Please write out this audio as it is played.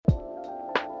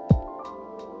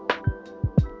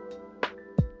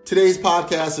Today's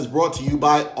podcast is brought to you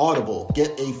by Audible.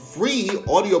 Get a free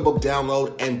audiobook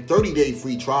download and 30-day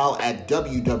free trial at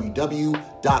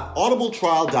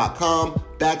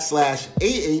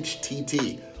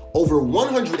www.audibletrial.com/AHTT. Over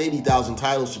 180,000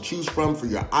 titles to choose from for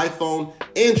your iPhone,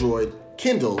 Android,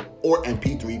 Kindle, or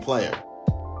MP3 player.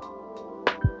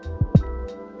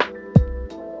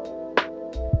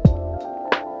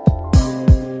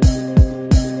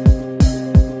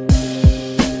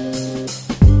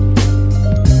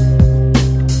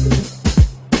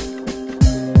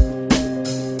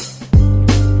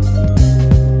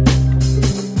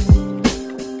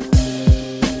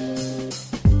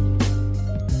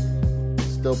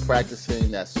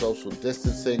 Practicing that social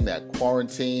distancing, that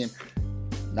quarantine,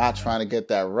 not trying to get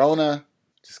that Rona.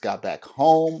 Just got back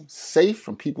home, safe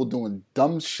from people doing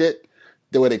dumb shit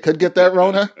the way they could get that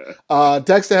Rona.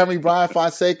 Dexter Henry, Brian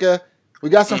Fonseca. We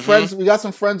got some friends. We got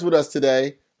some friends with us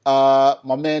today.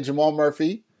 My man Jamal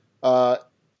Murphy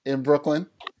in Brooklyn,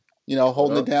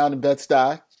 holding it down in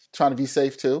Bed-Stuy, trying to be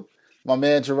safe too. My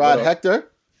man Gerard Hector.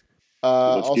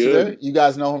 Also good. There, you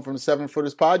guys know him from the 7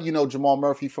 Footers Pod. You know Jamal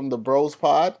Murphy from the Bros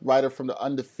Pod, writer from the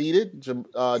Undefeated.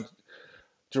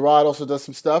 Gerard also does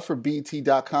some stuff for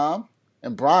BET.com.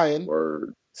 And Brian,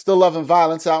 still loving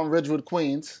violence out in Ridgewood,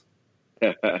 Queens.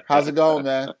 How's it going,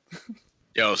 man?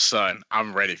 Yo, son,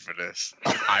 I'm ready for this.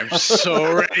 I'm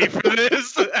so ready for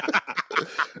this.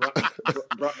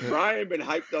 Brian been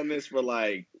hyped on this for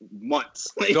like months.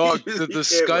 Dog, the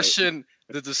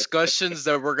discussions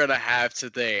that we're gonna have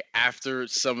today after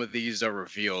some of these are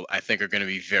revealed, I think are gonna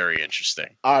be very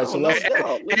interesting. All right, so let's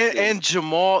and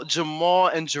Jamal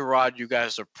and Gerard, you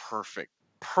guys are perfect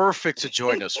to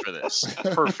join us for this.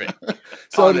 Perfect.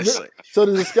 Honestly. So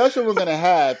the discussion we're gonna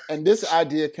have, and this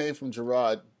idea came from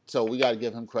Gerard. So we got to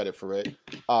give him credit for it.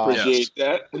 Appreciate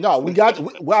that. No,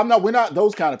 we're not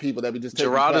those kind of people that we just take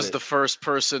Gerard is the first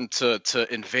person to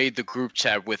invade the group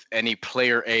chat with any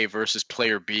player A versus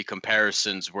player B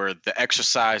comparisons, where the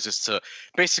exercise is to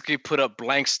basically put up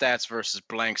blank stats versus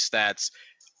blank stats.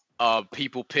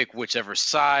 People pick whichever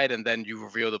side, and then you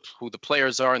reveal who the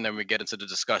players are, and then we get into the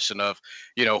discussion of,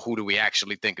 who do we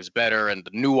actually think is better and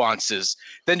the nuances.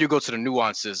 Then you go to the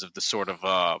nuances of the sort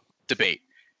of debate.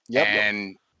 Yep.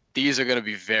 And these are going to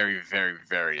be very, very,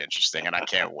 very interesting, and I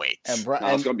can't wait. And it's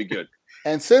going to be good.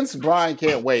 And since Brian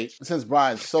can't wait, since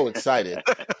Brian's so excited,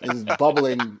 he's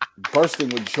bubbling, bursting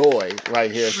with joy right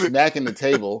here, smacking the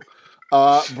table.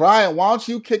 Brian, why don't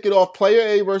you kick it off? Player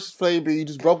A versus player B. You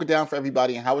just broke it down for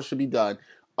everybody and how it should be done.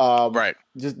 Right.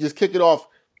 Just kick it off.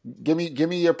 Give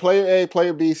me your player A,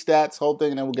 player B stats, whole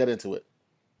thing, and then we'll get into it.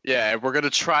 Yeah, we're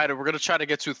gonna try to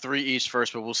get to 3 each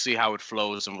first, but we'll see how it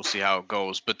flows and we'll see how it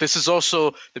goes. But this is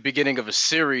also the beginning of a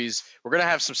series. We're gonna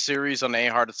have some series on the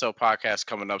Ain't Hard to Tell podcast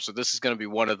coming up, so this is gonna be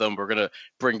one of them. We're gonna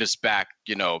bring this back,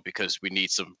 because we need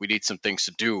some things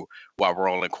to do while we're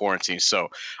all in quarantine. So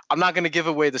I'm not gonna give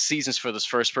away the seasons for this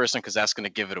first person because that's gonna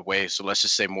give it away. So let's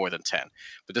just say more than 10.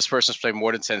 But this person's played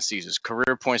more than 10 seasons.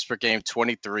 Career points per game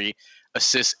 23,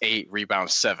 assists 8,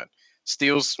 rebounds 7,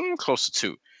 steals close to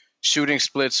 2. Shooting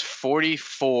splits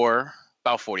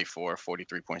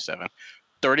 43.7,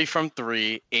 30 from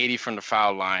 3, 80 from the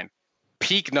foul line.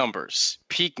 Peak numbers,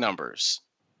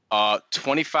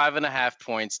 25.5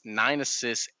 points, 9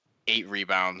 assists, 8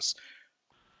 rebounds.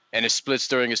 And his splits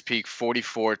during his peak,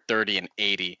 44, 30, and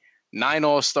 80. 9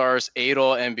 All-Stars, 8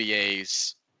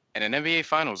 All-NBAs, and an NBA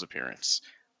Finals appearance.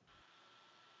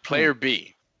 Player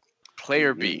B.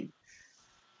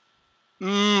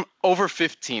 Over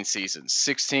 15 seasons,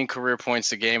 16 career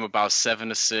points a game, about 7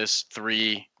 assists,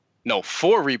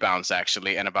 4 rebounds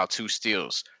actually, and about 2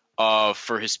 steals.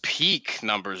 For his peak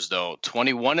numbers though,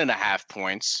 21.5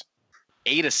 points,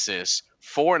 8 assists,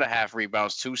 4.5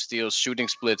 rebounds, 2 steals, shooting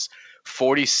splits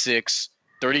 46,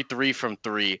 33 from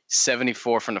 3,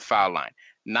 74 from the foul line.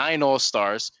 9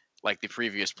 All-Stars, like the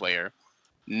previous player,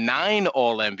 9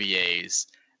 All-NBAs,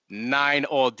 9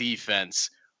 All-Defense,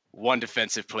 1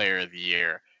 Defensive Player of the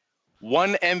Year,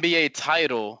 1 NBA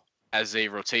title as a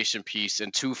rotation piece,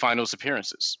 and 2 finals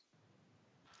appearances.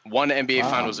 1 NBA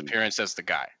finals appearance as the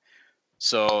guy.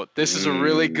 So this is a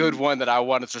really good one that I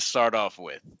wanted to start off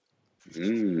with.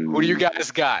 Who do you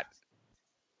guys got?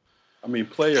 I mean,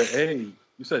 player A,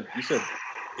 you said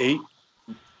 8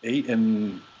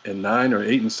 and 9 or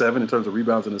 8 and 7 in terms of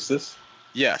rebounds and assists?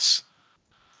 Yes.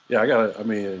 Yeah,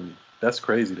 that's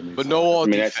crazy to me. But no all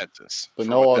defenses. But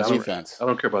no all defense. I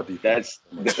don't care about defense.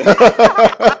 But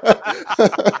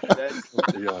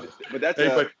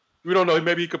we don't know.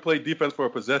 Maybe he could play defense for a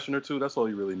possession or two. That's all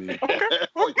you really need.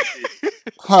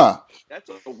 Huh. That's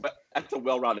a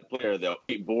well-rounded player, though.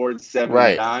 8 boards, 7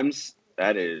 right. dimes.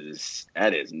 That is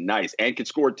nice. And can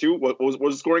score too. What was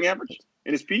the scoring average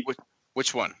in his peak?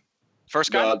 Which one?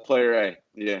 First guy? Player A.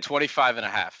 Yeah.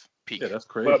 25.5 peak. Yeah, that's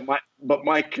crazy. But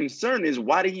my concern is,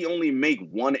 why did he only make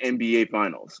one NBA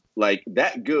Finals? Like,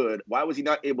 that good, why was he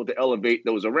not able to elevate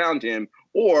those around him?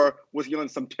 Or was he on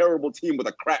some terrible team with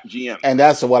a crap GM? And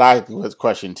that's what I was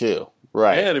questioning too.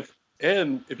 Right.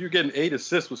 And if you're getting 8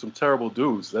 assists with some terrible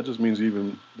dudes, that just means you're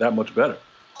even that much better.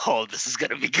 Oh, this is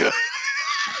gonna be good.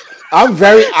 I'm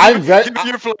very. Give me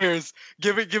your players.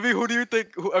 Give me. Who do you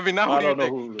think?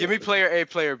 Give me player A,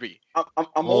 player B.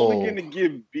 I'm only going to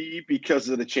give B because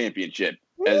of the championship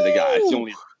as the guy.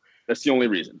 That's the only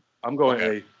reason. I'm going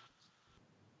A.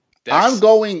 I'm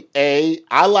going A.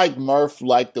 I like Murph,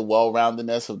 like the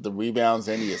well-roundedness of the rebounds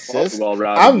and the assists.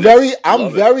 I'm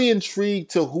very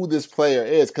intrigued to who this player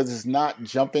is because it's not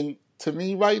jumping to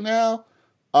me right now.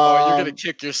 You're gonna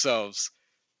kick yourselves.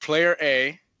 Player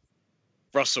A,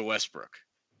 Russell Westbrook.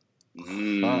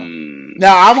 Now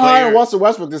I'm higher on Russell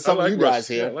Westbrook than some of you guys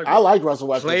here. I like Russell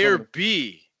Westbrook. Player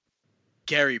B,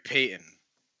 Gary Payton.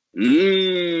 I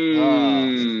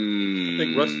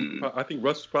think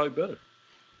Russ is probably better.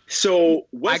 So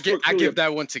I give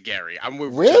that one to Gary. I'm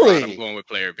with really. I'm going with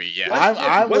player B. Yeah,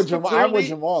 I'm with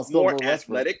Jamal. Still more with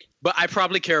Westbrook. athletic, but I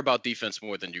probably care about defense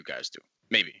more than you guys do.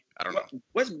 Maybe, I don't know.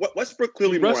 Westbrook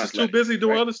clearly more Russ is athletic, too busy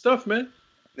doing right? other stuff, man.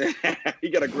 He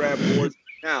got to grab boards.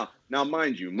 Now,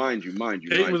 mind you.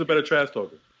 Payton was a better trash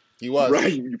talker. He was,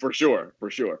 right, for sure.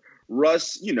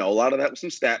 Russ, a lot of that was some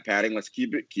stat padding. Let's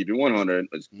keep it 100.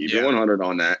 Let's keep it 100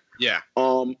 on that. Yeah.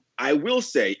 I will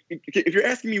say, if you're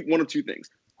asking me one of two things,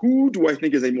 who do I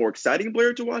think is a more exciting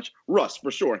player to watch? Russ,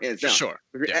 for sure, hands down. Sure.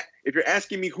 If you're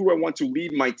asking me who I want to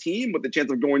lead my team with the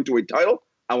chance of going to a title,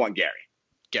 I want Gary.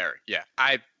 Yeah.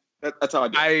 That's how I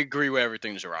do. I agree with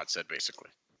everything Gerard said, basically.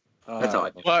 That's how I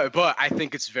do. But I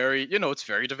think it's very, it's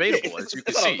very debatable, as you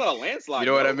can see. It's not a landslide. You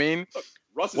know what I mean? Look,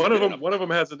 Russ is one of them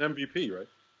has an MVP, right?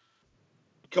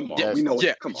 Come on, Yes. we know.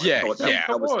 Yeah, Come on, yeah, no, that- yeah.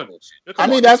 that was Come on. bullshit. I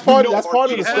mean, that's part of the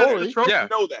Marquise story. Yeah. You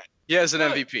know that. He has an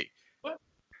What? MVP. What?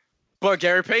 But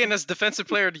Gary Payton is Defensive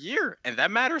Player of the Year, and that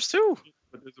matters too.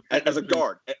 As a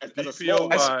guard, as a small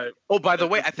guard. Oh, by the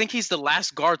way, I think he's the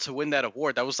last guard to win that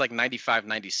award. That was like 95,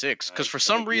 96. Because for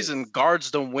some reason,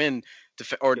 guards don't win,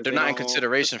 or they're not in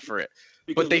consideration for it.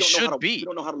 Because But they we don't know should how to- be. We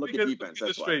don't know how to look at defense.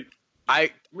 That's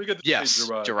why. We get Yes,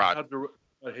 straight, Gerard. Gerard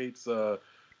hates, the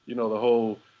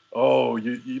whole. Oh,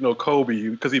 you know Kobe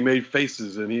because he made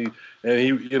faces and he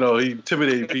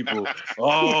intimidated people.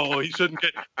 Oh, he shouldn't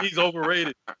get. He's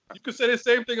overrated. You could say the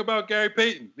same thing about Gary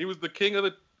Payton. He was the king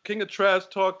of trash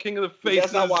talk, king of the faces.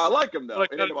 That's not why I like him, though.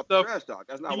 Like It ain't that about stuff. the trash talk.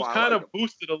 That's not He why was I kind like of him.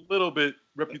 boosted a little bit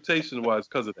reputation-wise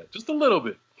because of that, just a little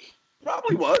bit.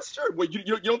 Probably was. Sure. Well, you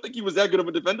don't think he was that good of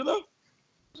a defender, though?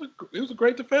 He was a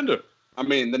great defender. I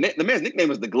mean, the man's nickname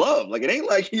was the Glove. Like, it ain't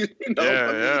like he,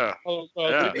 Oh,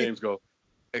 Yeah. nicknames go.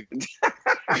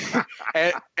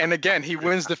 And again, he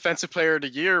wins Defensive Player of the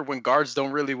Year when guards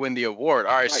don't really win the award.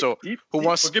 All right, so who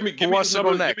wants Well, give me who wants his to go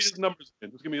numbers. Give me next? his numbers.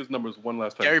 Just give me his numbers one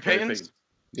last time. Gary Payton's?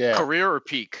 Yeah. Career or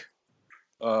peak?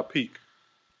 Peak.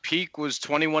 Peak was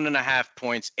 21.5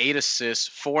 points, 8 assists,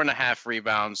 4.5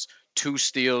 rebounds, 2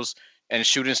 steals, and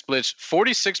shooting splits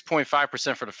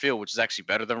 46.5% for the field, which is actually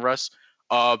better than Russ.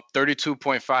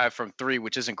 32.5 from 3,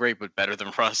 which isn't great, but better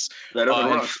than Russ. Better than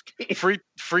And Russ.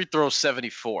 free throw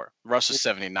 74. Russ is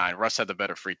 79. Russ had the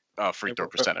better free throw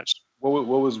percentage. What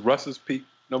was Russ's peak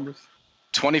numbers?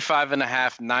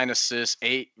 25.5, 9 assists,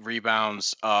 8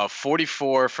 rebounds,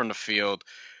 44 from the field.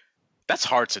 That's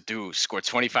hard to do. Score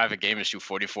 25 a game and shoot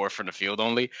 44 from the field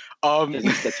only.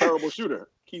 He's a terrible shooter.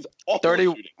 He's awful 30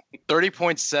 at shooting.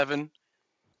 30.7,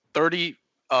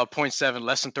 30.7,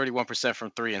 less than 31%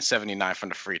 from 3, and 79 from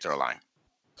the free throw line.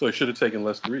 So he should have taken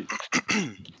less threes.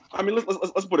 I mean,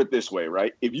 let's put it this way,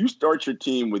 right? If you start your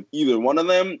team with either one of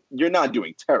them, you're not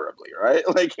doing terribly, right?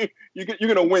 Like you're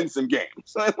gonna win some games.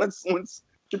 So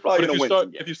you're probably gonna win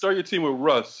some games. If you start your team with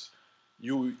Russ,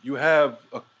 you have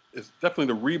it's definitely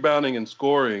the rebounding and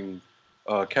scoring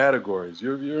categories.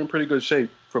 You're in pretty good shape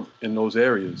in those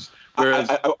areas. Whereas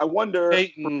I wonder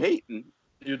Payton, for Payton,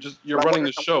 you're running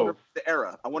the show.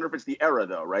 I wonder if it's the era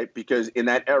though, right? Because in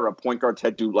that era, point guards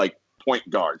had to like point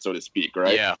guard, so to speak,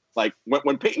 right? Yeah. Like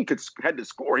when Payton had to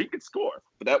score, he could score,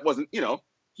 but that wasn't, he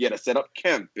had to set up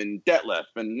Kemp and Detlef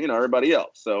and everybody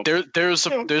else. So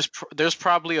there's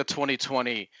probably a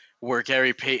 2020 where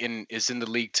Gary Payton is in the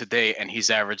league today and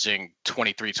he's averaging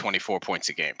 23, 24 points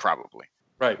a game, probably.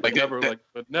 Right, but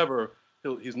never.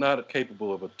 He's not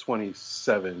capable of a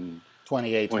 27.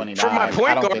 28, 29. For my point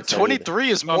I don't guard, think so 23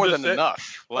 is more than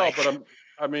enough. No, but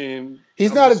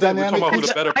he's not a dynamic. We're talking about who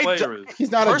the better player is.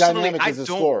 He's not a Personally, dynamic I as a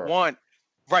don't scorer. want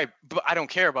Right, but I don't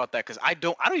care about that because I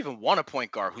don't even want a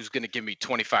point guard who's going to give me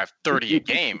 25, 30 a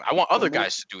game. I want other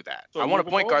guys to do that. I want a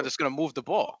point guard that's going to move the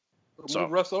ball. So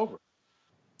move Russ over.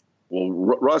 Well,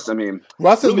 Russ, I mean,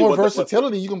 Russ has more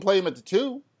versatility. You can play him at the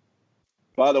 2.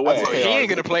 By the way, he ain't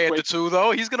going to play at the 2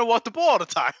 though. He's going to want the ball all the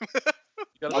time.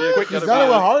 He's done it with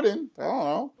Harden. I don't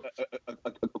know.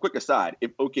 A quick aside: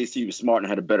 if OKC was smart and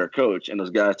had a better coach, and those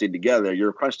guys stayed together,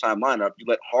 your crunch time lineup, you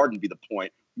let Harden be the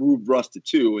point, move Russ to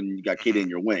 2, and you got KD in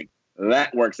your wing.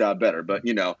 That works out better. But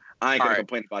I ain't gonna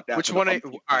complain about that. Which one?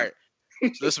 All right,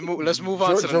 let's move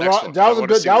on to the next one. That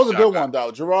was a good one,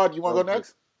 though. Gerard, you want to go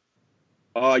next?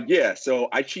 Yeah. So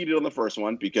I cheated on the first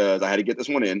one because I had to get this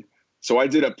one in. So I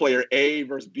did a player A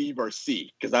versus B versus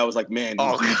C because I was like, man,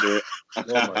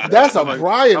 that's a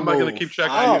Brian move. I'm not going to keep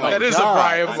track. That is a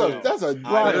Brian move. That's a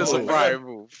Brian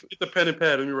move. Get the pen and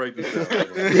pad. Let me write this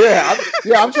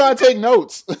down. I'm trying to take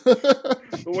notes.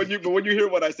 But when you hear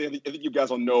what I say, I think you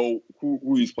guys will know who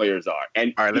these players are,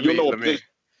 and all right,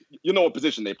 you know what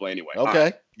position they play anyway. Okay.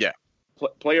 Right. Yeah.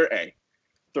 Player A,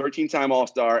 13-time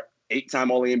All-Star.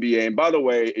 8-time All-NBA, and by the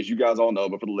way, as you guys all know,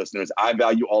 but for the listeners, I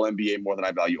value All-NBA more than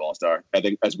I value All-Star. I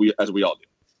think as we all do.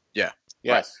 Yeah.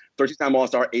 Yes. 13-time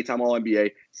All-Star, 8-time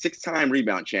All-NBA, 6-time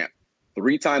rebound champ,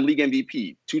 3-time league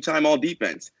MVP, 2-time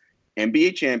All-Defense,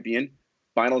 NBA champion,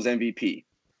 Finals MVP.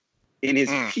 In his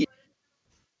peak,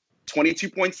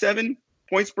 22.7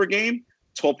 points per game,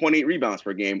 12.8 rebounds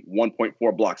per game,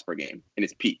 1.4 blocks per game. In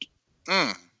his peak.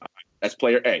 That's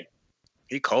player A.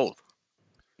 He cold.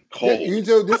 Cold. Yeah,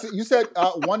 you said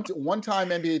one-time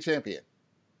NBA champion.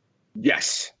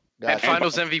 Yes. And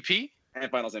Finals MVP? And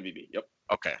Finals MVP. Yep.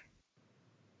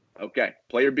 Okay.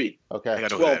 Player B. Okay.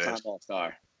 12-time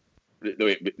All-Star.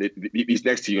 He's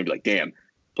next to you and be like, damn.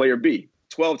 Player B.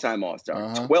 12-time All-Star.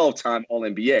 12-time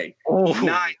All-NBA.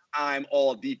 9-time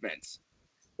All-Defense.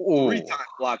 3-time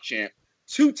block champ.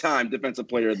 2-time Defensive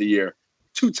Player of the Year.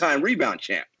 2-time rebound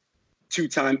champ.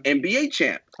 2-time NBA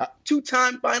champ,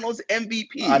 2-time Finals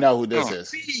MVP. I know who this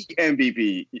is. League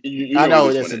MVP. I know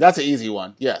who this is. That's an easy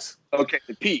one. Yes. Okay,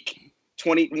 the peak,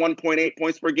 21.8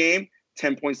 points per game,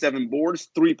 10.7 boards,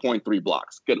 3.3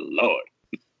 blocks. Good Lord.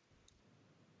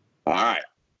 All right.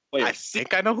 I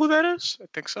think I know who that is. I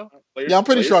think so. I'm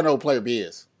pretty sure I know who player B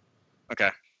is. Okay.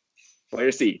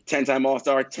 Player C, 10-time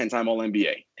All-Star, 10-time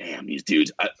All-NBA. Damn, these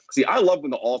dudes. I love when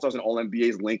the All-Stars and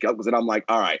All-NBAs link up because then I'm like,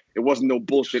 all right, it wasn't no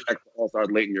bullshit extra All-Star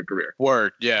late in your career.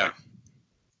 Word, yeah.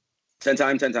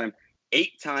 10-time,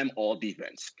 8-time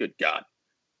All-Defense. Good God.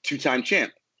 2-time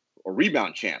champ, a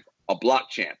rebound champ, a block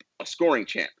champ, a scoring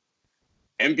champ,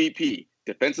 MVP,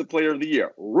 Defensive Player of the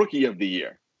Year, Rookie of the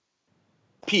Year.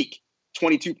 Peak,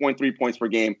 22.3 points per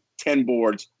game, 10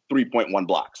 boards, 3.1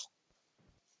 blocks.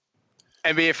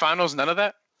 NBA Finals, none of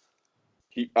that?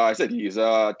 I said he's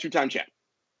a 2-time champ.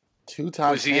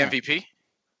 2-time Was he MVP?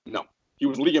 No. He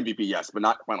was league MVP, yes, but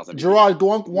not Finals MVP. Gerard,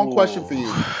 one question for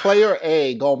you. Player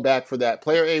A, going back for that.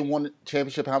 Player A won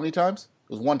championship how many times?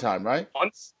 It was one time, right?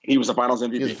 Once. He was a Finals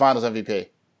MVP. He was a Finals MVP.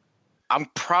 I'm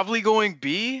probably going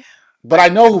B. But I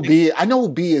know who B is. I know who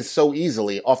B is so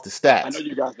easily off the stats. I know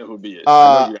you guys know who B is.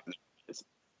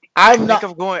 I'm not.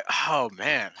 I'm going. Oh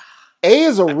man. A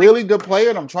is a really good player,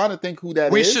 and I'm trying to think who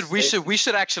that is. We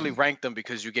should actually rank them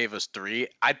because you gave us 3.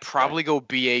 I'd probably go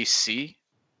BAC.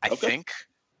 I think.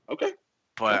 Okay.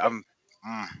 But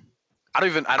I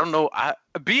don't know.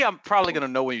 B, I'm probably gonna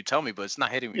know when you tell me, but it's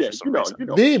not hitting me for some reason. You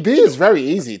know. B is very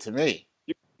easy to me.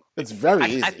 It's very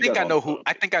easy. I think I know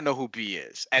who B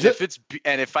is, and if it's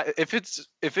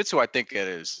who I think it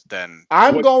is, then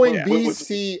I'm going B,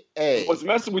 C, A. What's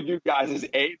messing with you guys is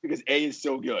A because A is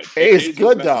so good. A is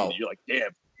good though. You're like,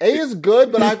 damn. A is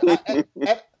good, but I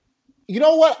you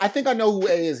know what? I think I know who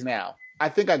A is now. I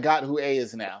think I got who A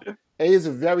is now. A is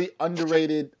a very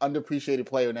underrated, underappreciated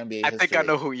player in NBA history. I think I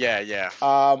know who. Yeah.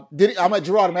 Gerard, I'm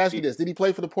gonna ask you this: did he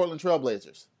play for the Portland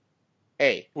Trailblazers?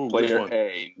 A. Player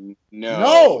A.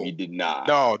 No, he did not.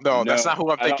 No, that's not who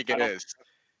I'm thinking it is.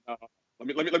 Let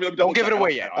me don't give it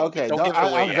away yet. Okay,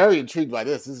 I'm very intrigued by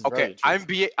this. This is okay. I'm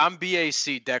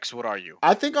BAC. Dex, what are you?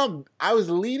 I think I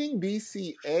was leading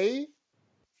BCA.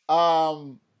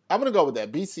 I'm gonna go with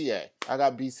that. BCA. I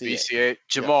got BCA. BCA.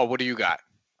 Jamal, what do you got?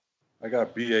 I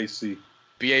got BAC.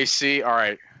 BAC. All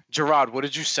right. Gerard, what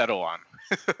did you settle on?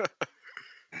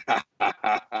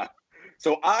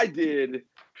 So I did.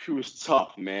 It was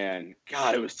tough, man.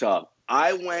 God, it was tough.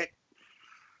 I went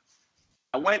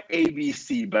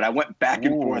ABC, but I went back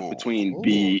and forth between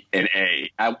B and A.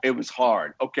 It was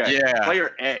hard. Okay. Yeah.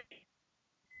 Player A,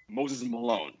 Moses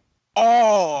Malone.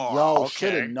 Oh,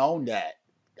 should have known that.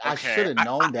 I should have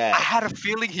known that. I had a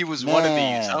feeling he was one of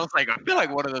these. I was like, I feel like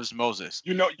one of those Moses.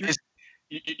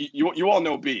 you all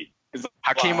know B.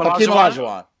 Hakeem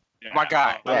Olajuwon. Yeah, my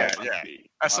guy. Right. Yeah.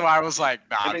 That's why I was like,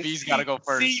 nah, B's got to go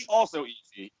first. C also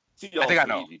easy. I think I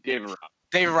know. Easy.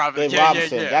 David Robinson.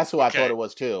 Yeah. That's who I thought it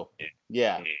was too.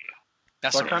 Yeah.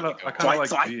 That's so I kind of like.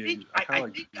 So I think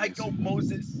I go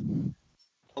Moses,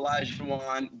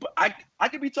 Olajuwon, but I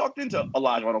could be talked into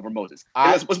Olajuwon over Moses.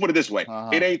 Let's put it this way: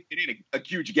 it ain't a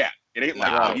huge gap. It ain't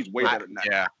like he's way better than that.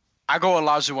 Yeah, I go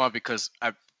Olajuwon because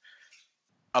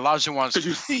Olajuwon's because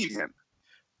you see him.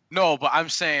 No, but I'm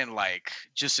saying like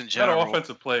just in general. Better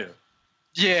offensive player.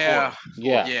 Yeah.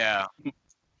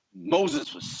 Moses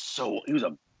he was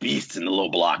a beast in the low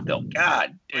block though.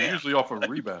 God damn. Usually off of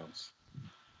rebounds.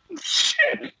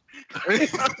 Shit.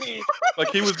 Like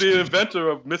he was the inventor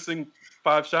of missing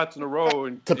 5 shots in a row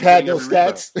and to pad those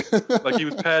stats. Like he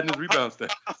was padding his rebound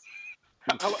stats.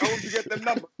 How would you get them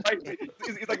numbers? Right?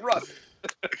 He's like Russ.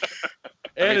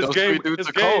 And his game.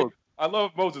 I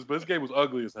love Moses, but his game was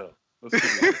ugly as hell.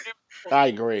 I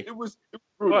agree. It was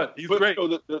but he's great. You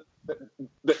know,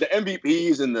 the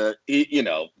MVPs and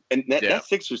that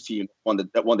Sixers team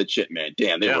that won the chip, man.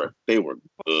 Damn, they were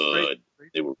good.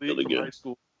 They were really good. High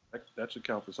school. That should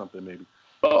count for something, maybe.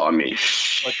 Oh, I mean,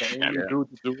 like he's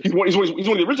one of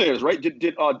the originators, right?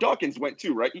 Did Dawkins went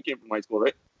too, right? He came from high school,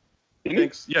 right?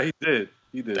 Yeah, he did.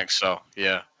 I think so.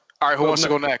 Yeah. All right, who wants to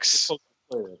go next?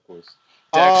 Player, of course.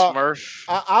 Dex, Murph.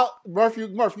 Murph, you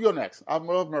go next. I'll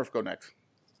let Murph go next.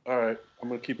 All right, I'm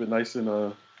gonna keep it nice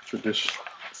and traditional.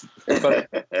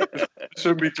 It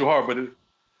shouldn't be too hard,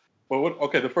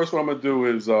 okay. The first one I'm gonna do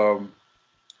is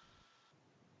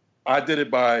I did it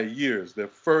by years. Their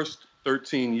first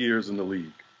 13 years in the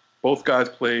league. Both guys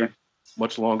played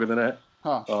much longer than that.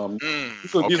 Huh.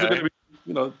 These are gonna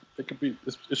be,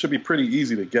 it should be pretty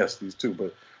easy to guess these two,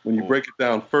 but when you break it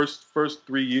down, first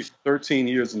 13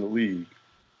 years in the league,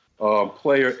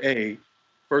 player A,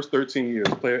 first 13 years,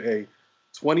 player A,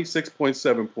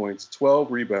 26.7 points,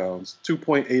 12 rebounds,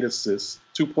 2.8 assists,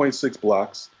 2.6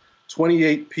 blocks,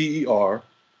 28 PER,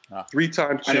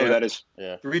 3-time champ. I know that is.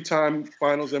 3-time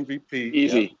Finals MVP.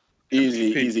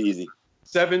 Easy.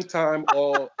 7-time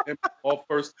all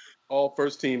first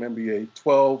team NBA,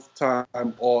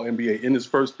 12-time All NBA in his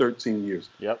first 13 years.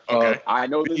 Yep. Okay. I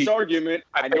know this argument.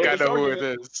 I think I know who it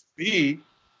is. B,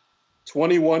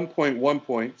 21.1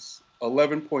 points,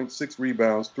 11.6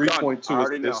 rebounds,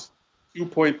 3.2 assists,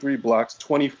 2.3 blocks,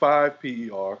 25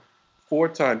 PER,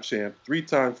 4-time champ,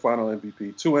 3-time Final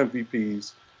MVP, 2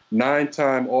 MVPs,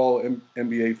 9-time All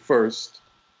NBA first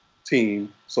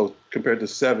team. So compared to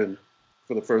 7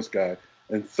 for the first guy,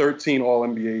 and 13 All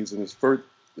NBAs in his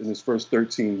first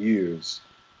 13 years.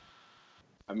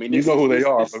 I mean, you know who they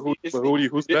are, but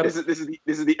who's better? This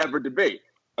is the ever debate.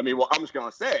 I mean, well, I'm just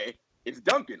gonna say it's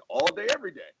Duncan all day,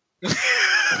 every day.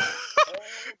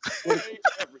 All day,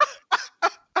 every day.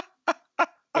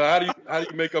 How do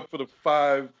you make up for the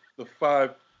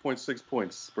 5.6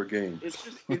 points per game? It's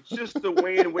just the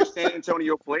way in which San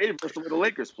Antonio played versus the way the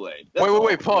Lakers played.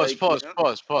 Wait.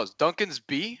 Pause. Duncan's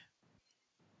B.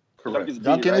 Correct.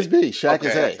 Duncan is B. Shaq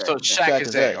is A. So Shaq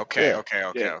is A. Okay.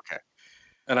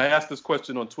 And I asked this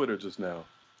question on Twitter just now.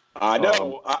 I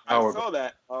know. I saw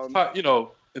that. I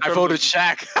voted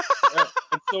Shaq.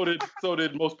 And so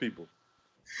did most people.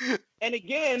 And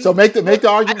again, so make the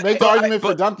argument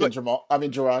for Duncan, Jamal. I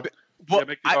mean, Gerard.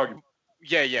 Make the argument.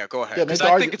 Yeah, go ahead. Because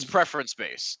I think it's preference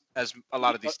based, as a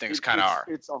lot of these things kind of are.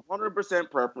 It's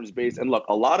 100% preference based, and look,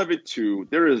 a lot of it too.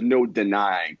 There is no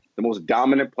denying the most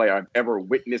dominant player I've ever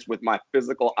witnessed with my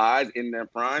physical eyes in their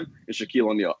prime is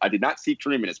Shaquille O'Neal. I did not see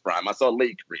Kareem in his prime. I saw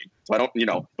late Kareem, so I don't,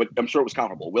 but I'm sure it was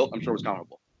comparable. I'm sure it was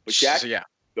comparable. But Shaq,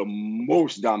 the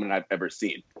most dominant I've ever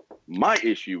seen. My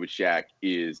issue with Shaq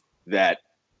is that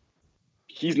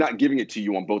he's not giving it to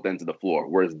you on both ends of the floor,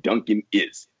 whereas Duncan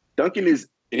is. Duncan is,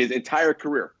 in his entire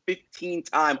career,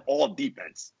 15-time all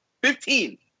defense.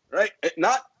 15, right?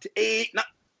 Not 8, not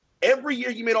every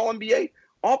year he made all NBA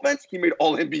offense, he made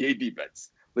all NBA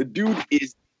defense. The dude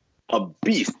is a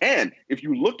beast. And if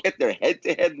you look at their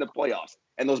head-to-head in the playoffs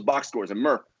and those box scores, and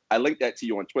Murph, I linked that to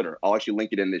you on Twitter. I'll actually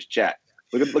link it in this chat.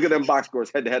 Look at them box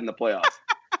scores head-to-head in the playoffs.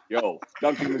 Yo,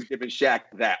 Duncan was giving Shaq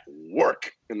that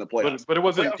work in the playoffs. But it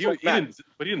wasn't. He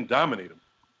didn't dominate him,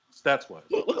 stats wise.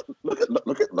 Look at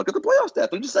the playoff stats.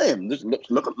 I'm just saying. Just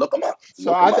look them up.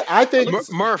 So I think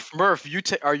Murph,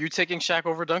 are you taking Shaq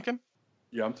over Duncan?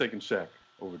 Yeah, I'm taking Shaq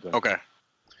over Duncan. Okay.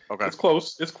 It's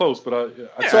close, but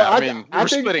I mean, we're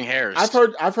splitting hairs.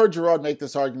 I've heard Gerard make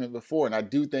this argument before, and I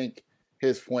do think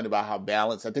his point about how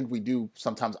balanced. I think we do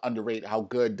sometimes underrate how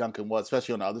good Duncan was,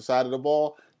 especially on the other side of the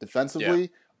ball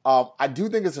defensively. I do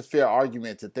think it's a fair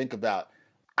argument to think about.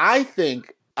 I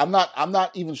think I'm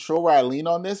not even sure where I lean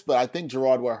on this, but I think,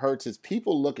 Gerard, what hurts is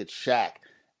people look at Shaq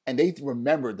and they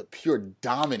remember the pure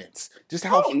dominance, just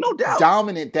how no doubt.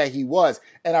 dominant that he was.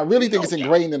 And I really think it's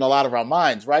ingrained in a lot of our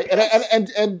minds, right?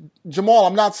 Yes. And Jamal,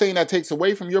 I'm not saying that takes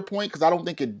away from your point because I don't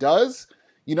think it does.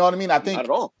 You know what I mean? I think not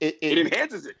at all. It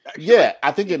enhances it. Actually. Yeah,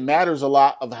 I think it matters a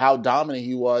lot of how dominant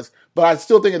he was, but I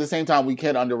still think at the same time we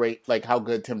can't underrate like how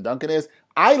good Tim Duncan is.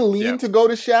 I lean to go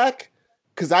to Shaq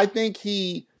because I think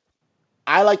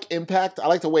I like impact. I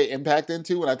like the way impact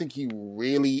into, and I think he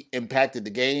really impacted the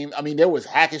game. I mean, there was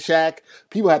hack and Shaq.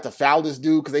 People had to foul this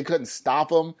dude because they couldn't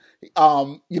stop him.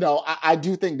 I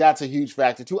do think that's a huge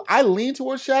factor too. I lean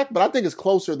towards Shaq, but I think it's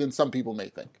closer than some people may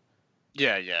think.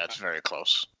 Yeah, it's very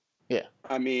close. Yeah.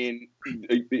 I mean,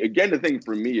 again, the thing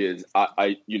for me is,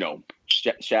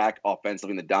 Shaq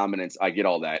offensively and the dominance, I get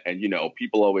all that. And,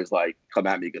 people always like come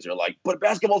at me because they're like, but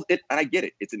basketball's it. And I get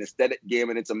it. It's an aesthetic game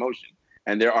and it's emotion.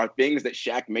 And there are things that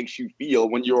Shaq makes you feel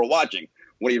when you're watching.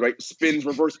 When he spins,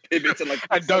 reverse pivots, and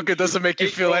Duncan doesn't make you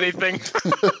feel anything. And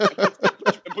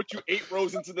put you 8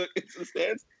 rows into the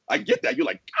stands. I get that. You're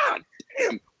like, God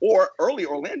damn. Or early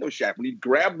Orlando Shaq, when he'd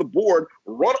grab the board,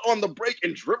 run on the break,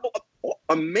 and dribble up. Oh,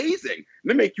 amazing.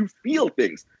 They make you feel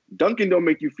things. Duncan don't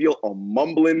make you feel a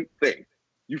mumbling thing.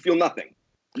 You feel nothing.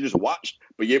 You just watch.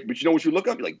 But you know what you look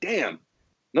up? You're like, damn,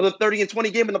 another 30 and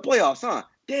 20 game in the playoffs, huh?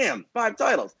 Damn, 5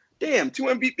 titles. Damn, 2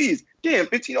 MVPs. Damn,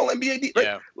 15 All-NBA.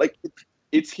 Right? Yeah.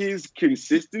 It's his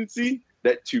consistency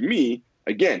that, to me,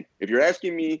 again, if you're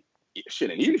asking me, shit,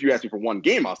 and even if you ask me for one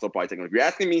game, I'll still probably take him. If you're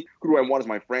asking me who do I want as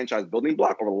my franchise building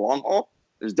block over the long haul,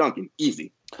 there's Duncan.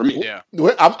 Easy for me. Yeah.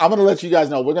 I'm going to let you guys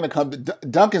know. We're going to come.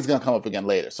 Duncan's going to come up again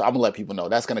later. So I'm going to let people know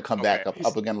that's going to come back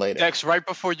up again later. Dex, right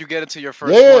before you get into your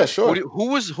first one, sure. Who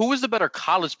was the better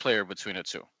college player between the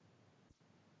two?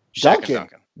 Duncan,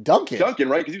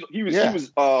 right? Because he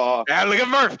was. Look at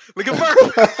Murph.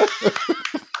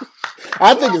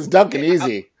 I think it's Duncan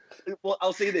easy. Well,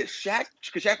 I'll say this: Shaq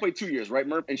played 2 years, right,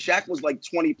 Murph? And Shaq was like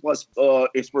 20 plus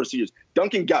his first years.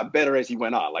 Duncan got better as he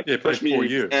went on. Like played 4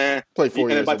 years. Played 4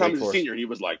 years. And by the time he was a senior, he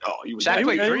was like, Shaq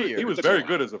played 3 years. He was very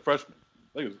good as a freshman.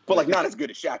 But not as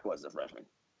good as Shaq was as a freshman.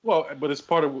 Well, but it's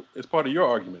part of your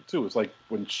argument too. It's like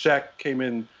when Shaq came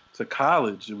in to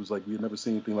college, it was like we had never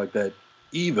seen anything like that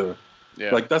either.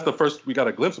 Yeah. Like that's the first we got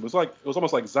a glimpse of. It was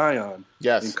almost like Zion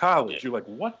in college. Yeah. You're like,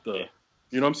 what the? Yeah.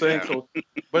 You know what I'm saying? Yeah.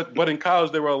 So, but in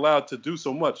college they were allowed to do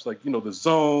so much. Like the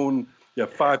zone. You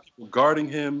have 5 people guarding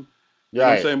him. You know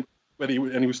what I'm saying? But he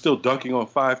was still dunking on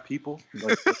 5 people.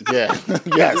 Like, yeah.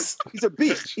 Yes. He's a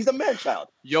beast. He's a man-child.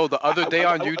 Yo, the other day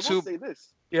on YouTube, I will say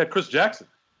this. He had Chris Jackson.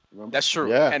 Remember? That's true.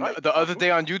 Yeah. And the other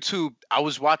day on YouTube, I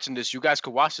was watching this. You guys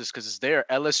could watch this because it's there.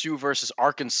 LSU versus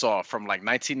Arkansas from like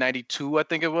 1992, I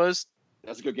think it was.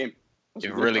 That's a good game. That's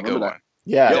a really good one.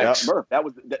 Yeah, Murph, that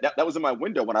was in my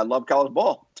window when I loved college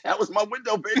ball. That was my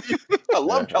window, baby. I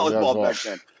loved college ball back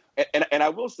then. And I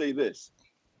will say this: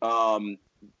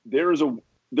 there is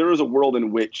a world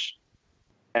in which,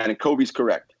 and Kobe's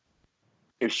correct,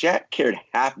 if Shaq cared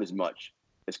half as much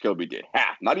as Kobe did,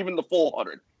 half, not even the full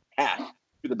 100, half, he'd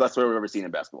be the best player we've ever seen in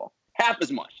basketball. Half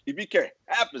as much. If he cared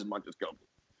half as much as Kobe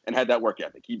and had that work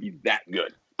ethic, he'd be that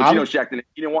good. But Shaq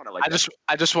didn't want it like that.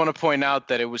 I just want to point out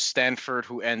that it was Stanford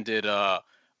who ended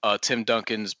Tim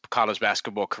Duncan's college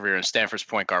basketball career, and Stanford's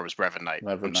point guard was Reverend Knight.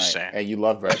 Reverend Knight. Hey, you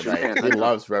love Reverend Knight. He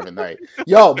loves Reverend Knight.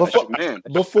 Yo,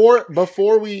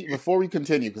 before we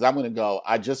continue, because I'm going to go,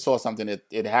 I just saw something that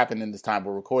it happened in this time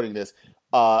we're recording this.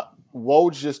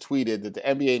 Woj just tweeted that the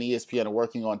NBA and ESPN are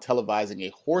working on televising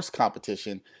a horse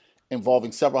competition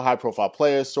involving several high-profile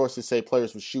players. Sources say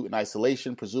players will shoot in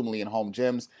isolation, presumably in home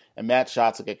gyms, and match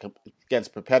shots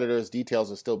against competitors. Details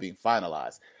are still being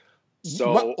finalized.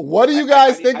 So, what do you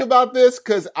guys think about this?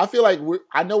 Because I feel like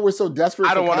I know we're so desperate.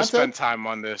 I don't want to spend time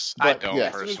on this. I don't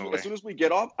personally. As soon as we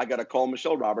get off, I got to call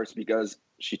Michelle Roberts because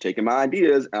she's taking my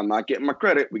ideas. And I'm not getting my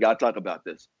credit. We got to talk about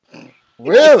this.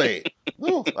 Really?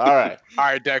 Ooh, all right. All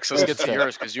right, Dex, let's get to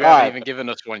yours because you haven't even given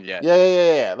us one yet.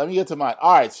 Yeah. Let me get to mine.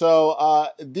 All right, so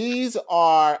these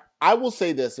are, I will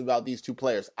say this about these 2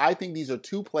 players. I think these are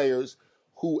 2 players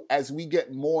who, as we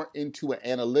get more into an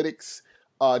analytics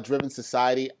driven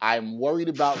society, I'm worried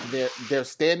about their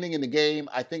standing in the game.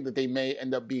 I think that they may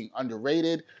end up being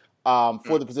underrated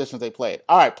for the positions they played.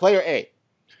 All right, player A.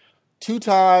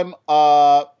 Two-time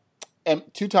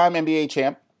NBA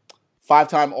champ,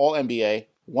 5-time All-NBA,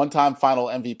 1-time Final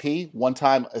MVP,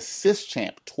 1-time assist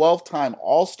champ, 12-time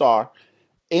All-Star.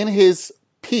 In his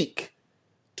peak,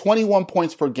 21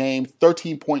 points per game,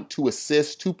 13.2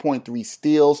 assists, 2.3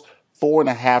 steals,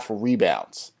 4.5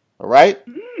 rebounds. All right?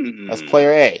 That's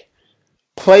player A.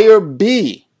 Player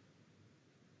B.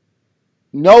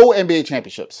 No NBA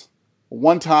championships.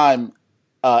 1-time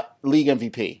league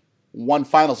MVP. 1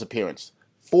 finals appearance.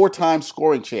 4-time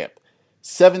scoring champ.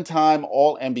 7-time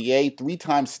All-NBA.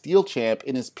 3-time steal champ.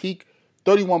 In his peak,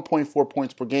 31.4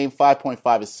 points per game,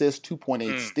 5.5 assists,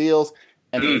 2.8 steals,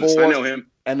 and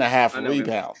 4.5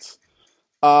 rebounds.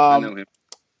 I know him.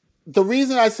 The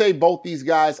reason I say both these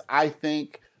guys, I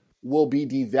think, will be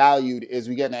devalued is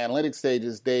we get in the analytic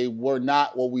stages. They were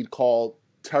not what we'd call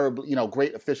terrible,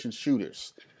 great efficient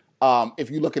shooters.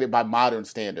 If you look at it by modern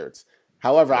standards.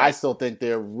 However, I still think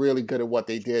they're really good at what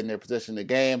they did in their position in the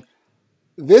game.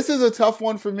 This is a tough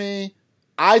one for me.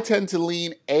 I tend to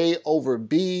lean A over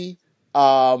B.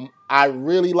 I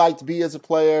really liked B as a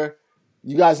player.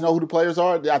 You guys know who the players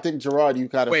are? I think, Gerard, you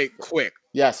kind of... Wait, quick.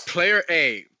 Yes. Player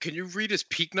A, can you read his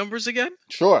peak numbers again?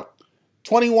 Sure.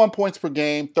 21 points per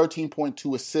game,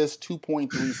 13.2 assists,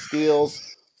 2.3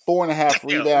 steals, 4.5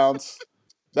 rebounds.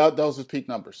 Those are peak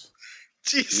numbers.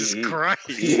 Jesus Christ.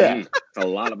 Yeah. A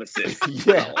lot of assists.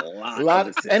 Yeah. A lot of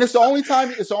assists. And it's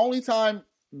the only time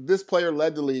this player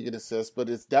led the league in assists, but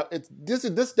this is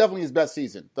definitely his best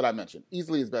season that I mentioned.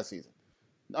 Easily his best season.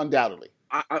 Undoubtedly.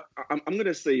 I'm going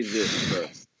to say this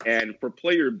first. And for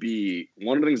player B,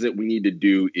 one of the things that we need to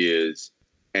do is,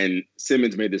 and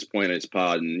Simmons made this point in his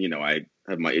pod, and, I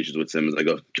have my issues with Simmons. I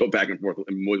go back and forth,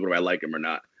 whether I like him or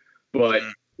not. But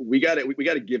we got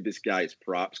to give this guy his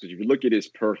props, because if you look at his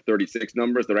per 36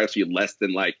 numbers, they're actually less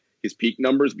than his peak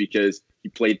numbers, because he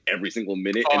played every single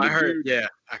minute. Oh, and I heard.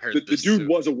 The dude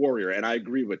was a warrior, and I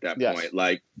agree with that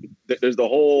point. There's the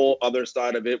whole other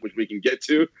side of it, which we can get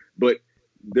to, but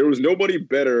there was nobody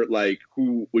better,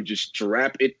 who would just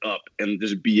strap it up and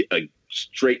just be a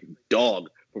straight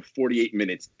dog for 48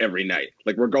 minutes every night,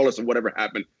 regardless of whatever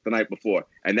happened the night before.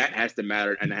 And that has to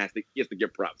matter, and he has to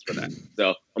get props for that.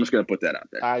 So I'm just going to put that out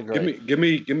there. I agree. Give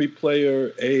me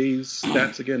player A's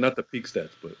stats again, not the peak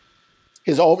stats, but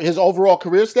his overall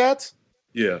career stats.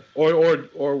 Yeah, or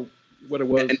what it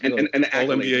was, and all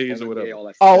NBAs or whatever.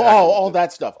 All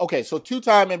that stuff. Okay, so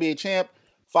 2-time NBA champ,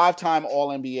 5-time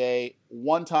All-NBA,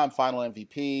 1-time Final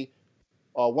MVP,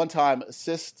 1-time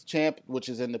assist champ, which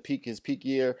is in his peak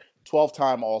year,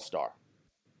 12-time All-Star.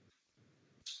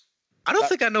 I don't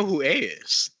think I know who A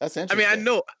is. That's interesting. I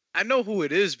mean, I know who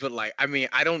it is, but I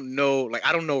don't know.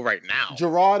 I don't know right now.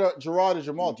 Gerard or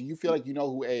Jamal, do you feel like you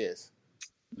know who A is?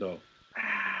 No.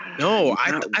 No,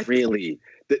 not really.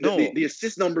 The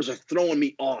assist numbers are throwing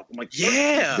me off. I'm like,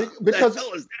 yeah, because the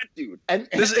hell is that dude?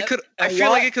 I feel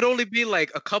like it could only be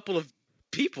a couple of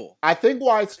people. I think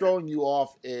why it's throwing you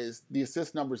off is the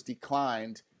assist numbers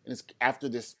declined after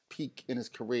this peak in his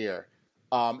career,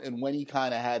 and when he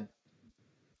kind of had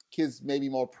his maybe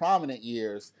more prominent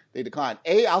years, they declined.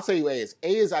 I'll tell you A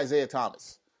is Isaiah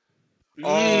Thomas.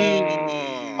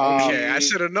 Oh, okay. I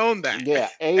should have known that. Yeah,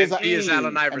 B is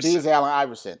Allen Iverson. And B is Allen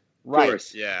Iverson. Right. Of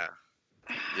course. Yeah.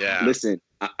 Listen,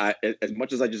 I as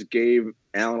much as I just gave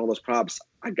Allen all those props,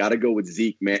 I gotta go with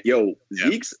Zeke, man. Yo,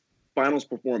 Zeke's finals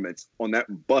performance on that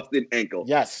busted ankle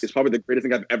is probably the greatest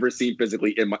thing I've ever seen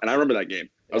physically and I remember that game.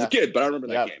 I was a kid, but I remember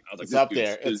that game. I was like, it's up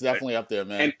there. It's definitely up there,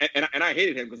 man. And I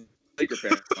hated him because Laker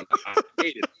fan. I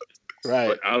hated him. Right.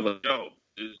 But I was like,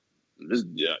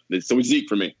 so it's Zeke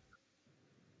for me.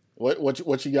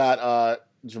 What you got,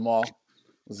 Jamal?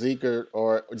 Zeke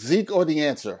or the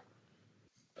answer?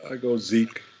 I go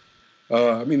Zeke.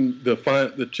 I mean,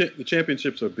 the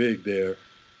championships are big there.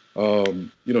 He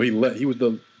was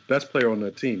the best player on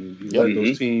that team. He led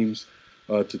those teams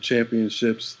to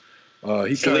championships. He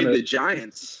led the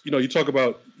Giants. You talk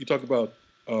about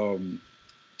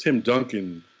Tim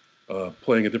Duncan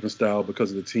playing a different style because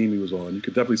of the team he was on. You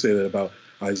could definitely say that about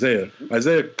Isaiah.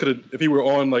 Isaiah could have, if he were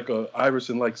on a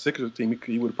Iverson Sixers team,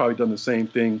 he would have probably done the same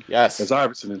thing as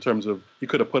Iverson in terms of he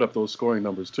could have put up those scoring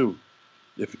numbers too.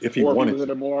 If he wanted.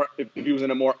 If he was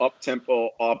in a more up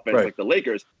tempo offense like the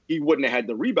Lakers, he wouldn't have had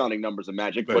the rebounding numbers of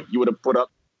Magic, but you would have put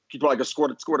up. He probably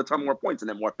scored a ton more points in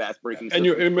that more fast breaking. And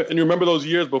you remember those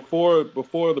years before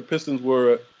the Pistons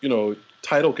were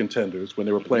title contenders when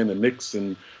they were playing the Knicks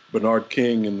and Bernard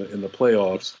King in the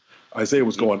playoffs. Isaiah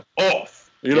was going off.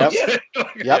 You know,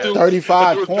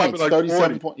 35 points,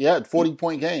 37 points,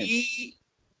 40-point games.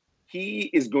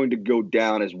 He is going to go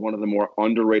down as one of the more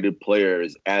underrated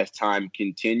players as time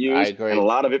continues. I agree. And a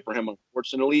lot of it for him,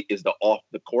 unfortunately, is the off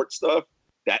the court stuff.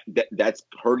 That's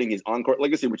hurting his on-court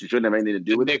legacy, which he shouldn't have anything to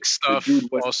do with Knick stuff.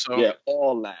 Also,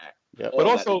 all that. Yeah. But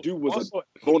also, the dude was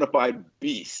a bona fide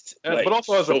beast. But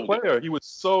also, as a player, he was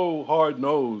so hard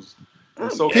nosed.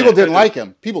 People didn't like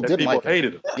him. People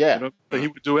hated him. Yeah, he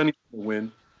would do anything to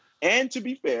win. And to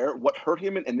be fair, what hurt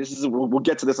him, and this is we'll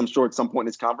get to this, I'm sure, at some point in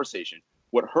this conversation.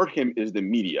 What hurt him is the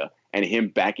media and him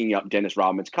backing up Dennis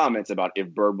Rodman's comments about if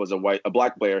Bird was a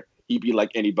black player, he'd be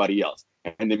like anybody else.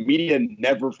 And the media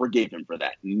never forgave him for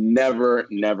that. Never.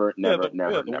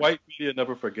 The white media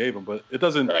never forgave him, but it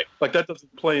doesn't that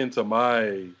doesn't play into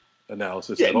my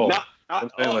analysis at all.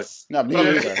 Not me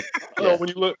either. When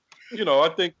you look, I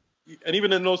think, and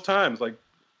even in those times,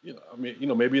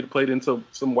 maybe it played into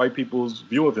some white people's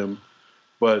view of him,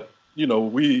 but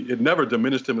it never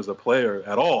diminished him as a player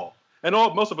at all. And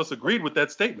most of us agreed with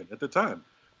that statement at the time.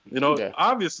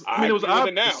 Obviously, it was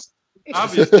obvious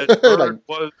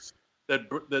that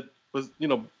Bird was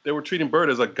they were treating Bird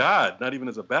as a god, not even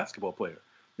as a basketball player.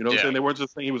 You know what I'm saying? They weren't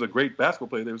just saying he was a great basketball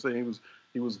player. They were saying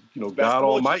he was God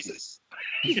Almighty.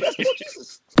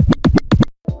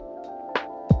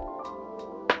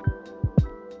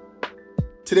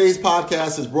 Today's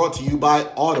podcast is brought to you by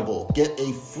Audible. Get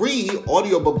a free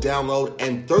audiobook download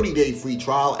and 30-day free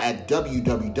trial at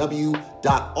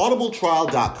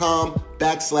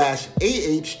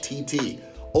www.audibletrial.com/AHTT.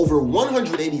 Over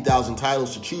 180,000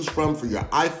 titles to choose from for your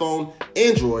iPhone,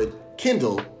 Android,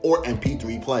 Kindle, or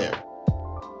MP3 player.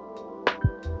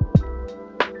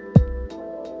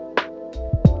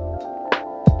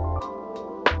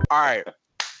 All right.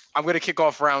 I'm going to kick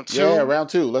off round 2. Yeah, round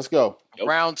 2. Let's go.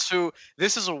 Round 2.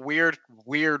 This is a weird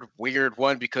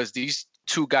one because these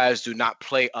two guys do not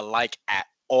play alike at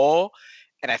all.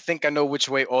 And I think I know which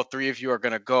way all three of you are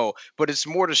going to go. But it's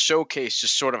more to showcase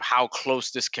just sort of how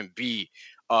close this can be,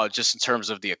 just in terms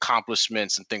of the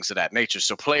accomplishments and things of that nature.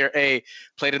 So player A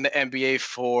played in the NBA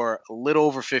for a little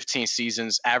over 15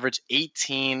 seasons, averaged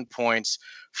 18 points,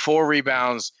 4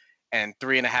 rebounds, and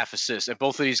 3.5 assists. And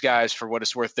both of these guys, for what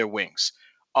it's worth, they're wings.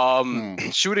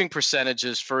 Shooting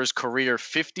percentages for his career: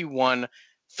 51,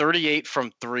 38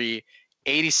 from 3,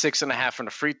 86.5 from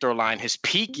the free throw line. His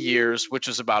peak years, which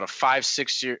was about a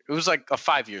 5-6 year, it was like a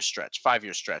 5-year stretch,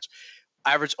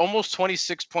 averaged almost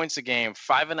 26 points a game,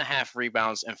 5.5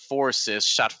 rebounds, and 4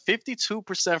 assists. Shot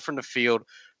 52% from the field,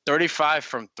 35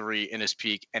 from 3 in his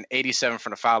peak, and 87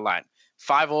 from the foul line.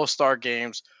 5 All-Star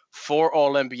games, 4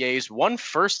 All-NBAs, 1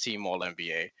 first-team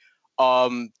All-NBA.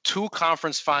 2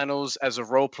 conference finals as a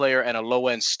role player and a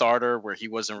low-end starter where he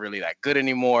wasn't really that good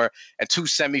anymore, and 2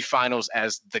 semifinals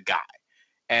as the guy.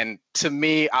 And to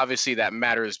me, obviously, that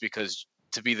matters because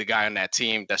to be the guy on that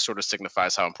team, that sort of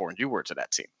signifies how important you were to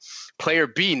that team. Player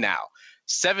B now,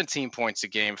 17 points a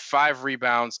game, 5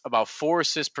 rebounds, about 4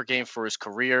 assists per game for his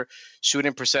career.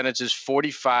 Shooting percentages: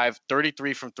 45,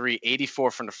 33 from 3,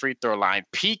 84 from the free throw line.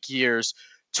 Peak years: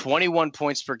 21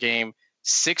 points per game,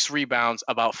 6 rebounds,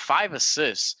 about 5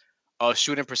 assists.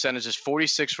 Shooting percentages: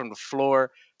 46 from the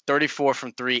floor, 34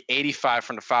 from 3, 85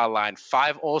 from the foul line.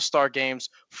 5 All-Star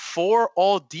games, 4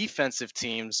 all-defensive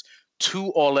teams, 2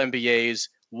 All-NBAs,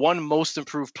 1 most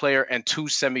improved player, and 2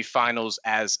 semifinals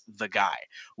as the guy.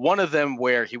 One of them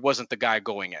where he wasn't the guy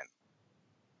going in,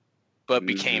 but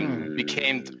became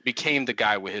the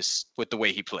guy with the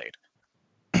way he played.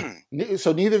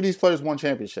 So neither of these players won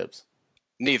championships.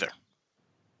 Neither.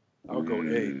 I'll go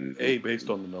A based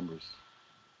on the numbers.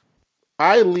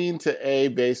 I lean to A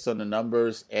based on the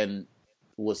numbers and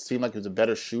seemed like he was a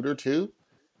better shooter too.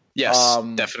 Yes,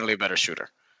 definitely a better shooter.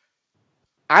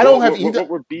 I don't have either. What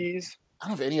were B's? I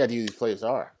don't have any idea who these players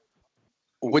are.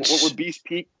 What were B's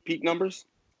peak numbers?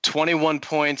 21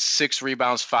 points, 6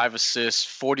 rebounds, 5 assists,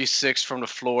 46 from the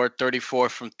floor, 34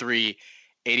 from 3,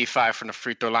 85 from the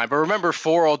free throw line. But remember,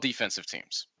 4 all defensive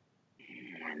teams.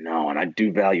 No, and I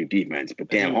do value defense, but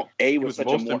damn, A was such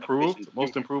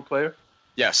most improved player.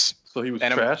 Yes. So he was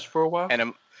trash for a while.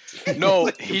 And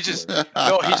he just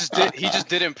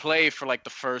didn't play for like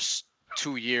the first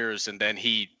 2 years, and then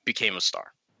he became a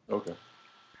star. Okay.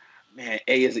 Man,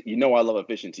 A is, I love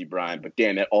efficiency, Brian, but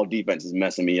damn, that all defense is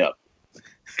messing me up.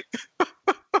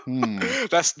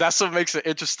 That's what makes it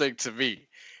interesting to me.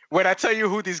 When I tell you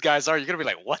who these guys are, you're gonna be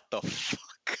like, "What the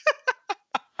fuck?"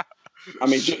 I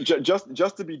mean,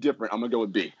 just to be different, I'm gonna go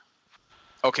with B.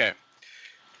 Okay,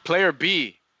 player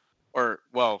B,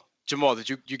 Jamal,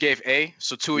 you gave A,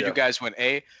 so 2 of you guys went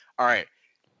A. All right,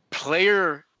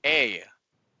 player A,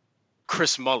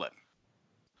 Chris Mullin.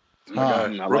 Oh my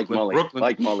God. I like Mully. Brooklyn.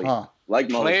 Like Mully. Huh. Like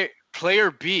Mully.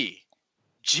 Player B,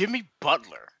 Jimmy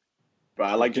Butler. But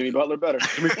I like Jimmy Butler better.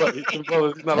 Jimmy Butler, he's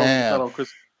not on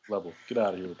Chris level. Get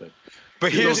out of here with that.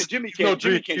 But he's not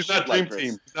Dream Team. He's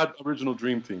not original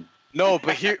Dream Team. No,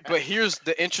 but here's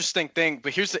the interesting thing.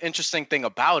 But here's the interesting thing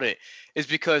about it is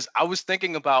because I was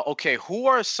thinking about, okay, who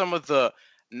are some of the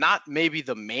not maybe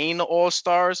the main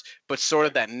all-stars, but sort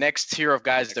of that next tier of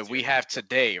guys that we have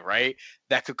today, right?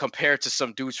 That could compare to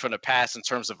some dudes from the past in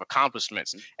terms of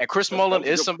accomplishments. And Chris Mullin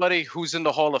is somebody who's in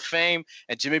the Hall of Fame,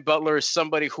 and Jimmy Butler is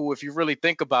somebody who, if you really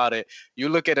think about it, you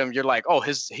look at him, you're like, oh,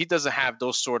 he doesn't have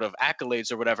those sort of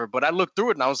accolades or whatever. But I looked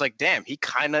through it and I was like, damn, he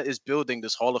kind of is building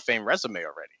this Hall of Fame resume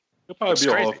already. He'll probably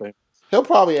be a Hall of Fame. He'll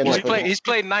probably end up. He's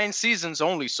played 9 seasons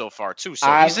only so far too,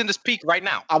 so he's in his peak right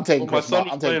now. I'm taking Chris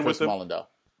Mullin though.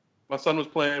 My son was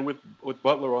playing with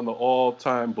Butler on the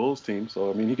all-time Bulls team, so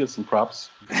I mean he gets some props.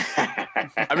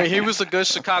 I mean he was a good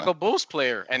Chicago Bulls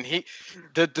player, and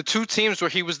the 2 teams where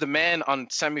he was the man on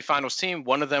semifinals team.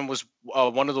 One of them was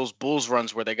one of those Bulls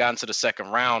runs where they got into the second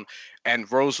round, and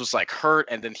Rose was like hurt,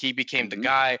 and then he became the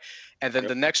guy. And then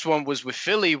the next one was with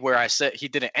Philly, where I said he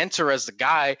didn't enter as the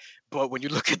guy, but when you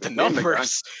look at the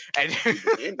numbers, and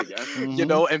you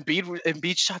know,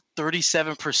 Embiid shot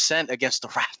 37% against the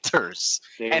Raptors,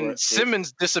 and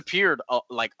Simmons disappeared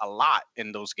like a lot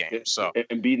in those games. So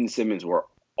Embiid and Simmons were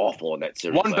awful in that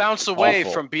series. One bounce away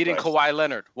from beating Kawhi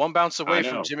Leonard. One bounce away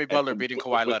from Jimmy Butler beating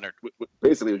Kawhi Leonard.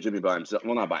 Basically, with Jimmy by himself.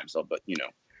 Well, not by himself, but you know.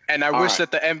 And I wish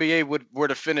that the NBA were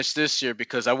to finish this year,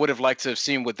 because I would have liked to have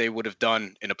seen what they would have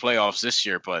done in the playoffs this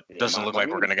year, but it doesn't look like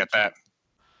we're going to get that.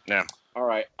 Yeah. All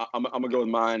right. I'm going to go with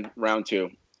mine, round 2.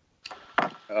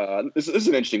 This is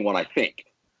an interesting one, I think.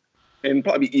 And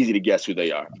probably easy to guess who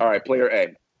they are. All right, player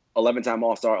A, 11-time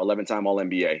All-Star, 11-time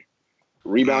All-NBA.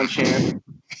 Rebound champ,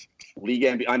 league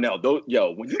MVP. I know.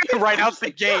 When you get right out the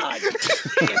gate.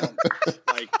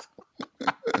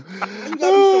 You got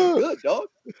so good, dog.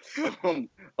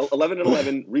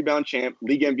 11-11, rebound champ,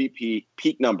 league MVP,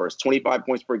 peak numbers, 25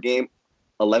 points per game,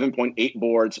 11.8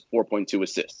 boards, 4.2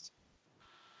 assists.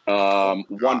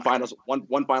 One finals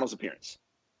appearance.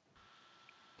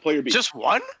 Player B. Just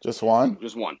one? Just one?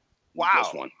 Just one. Wow.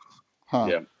 Just one. Huh.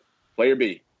 Yeah. Player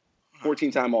B,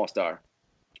 14-time All-Star,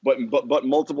 but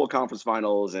multiple conference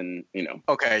finals and, you know.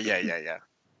 Okay, yeah.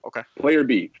 Okay. Player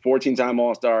B, 14-time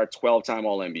All-Star, 12-time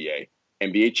All-NBA,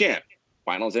 NBA champ,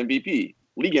 finals MVP,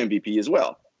 league MVP as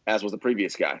well, as was the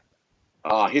previous guy.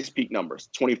 His peak numbers,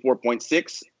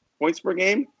 24.6 points per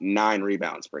game, 9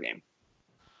 rebounds per game.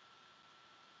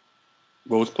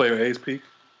 What was player A's peak?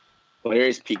 Player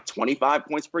A's peak, 25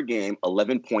 points per game,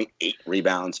 11.8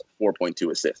 rebounds,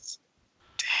 4.2 assists.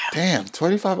 Damn,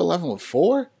 25-11 with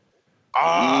 4?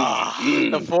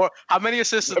 The 4. How many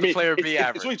assists did the player B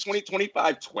average? It's only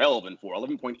 25, 12, and 4.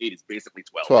 11.8 is basically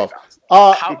 12.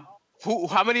 12.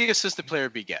 How many assists did player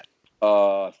B get?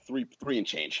 3 and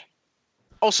change.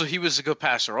 Also, he was a good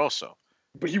passer also.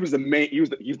 But he was the main. He was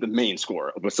the main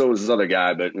scorer. But so was this other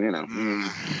guy. But you know,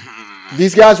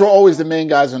 these guys were always the main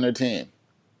guys on their team.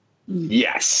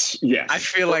 Yes. I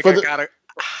feel like gotta.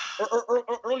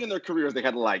 Early in their careers, they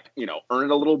had to earn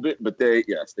it a little bit. But they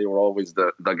were always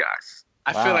the guys.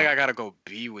 I feel like I gotta go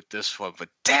B with this one, but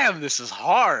damn, this is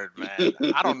hard, man.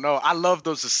 I don't know. I love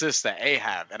those assists that A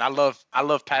have, and I love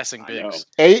passing bigs.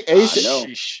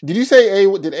 Did you say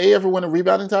A? Did A ever win a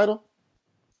rebounding title?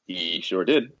 He sure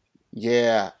did.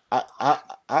 Yeah, I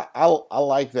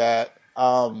like that.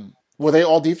 Were they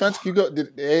all defense?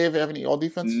 Did A ever have any all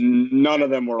defense? None of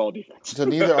them were all defense. So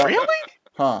neither are. Really?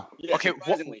 Huh? Yeah, okay.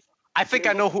 I think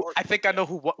I know who.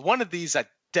 One of these. I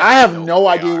have no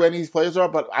idea who any of these players are,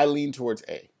 but I lean towards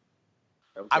A.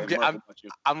 Okay,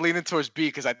 I'm leaning towards B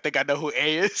because I think I know who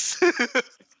A is.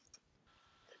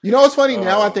 You know what's funny?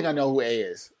 Now I think I know who A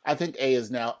is. I think A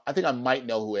is now. I think I might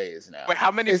know who A is now. Wait, how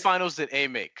many finals did A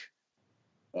make?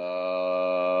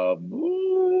 One.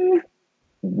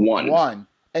 One.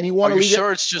 And he won. Are you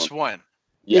sure it's just one?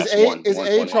 Yes, is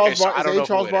A Charles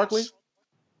Barkley?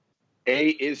 A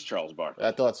is Charles Barkley.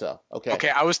 I thought so. Okay. Okay,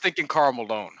 I was thinking Karl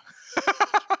Malone.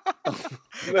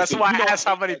 That's why I asked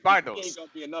how many finals. Ain't gonna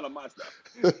be none of my stuff.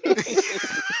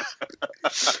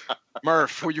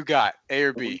 Murph, who you got? A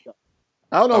or B?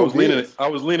 I don't know. I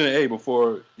was leaning A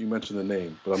before you mentioned the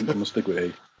name, but I'm gonna stick with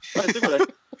A.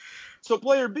 So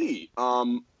player B,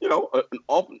 an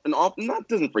often not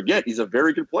doesn't forget he's a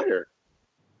very good player.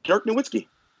 Dirk Nowitzki.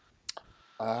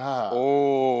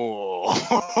 Oh.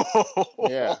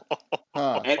 Yeah.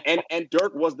 Huh. And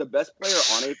Dirk was the best player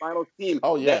on a finals team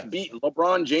that beat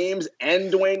LeBron James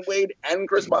and Dwayne Wade and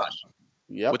Chris Bosh.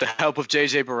 Yep. With the help of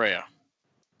JJ Barea.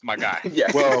 My guy.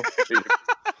 Yeah. Well,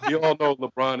 you all know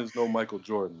LeBron is no Michael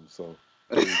Jordan, so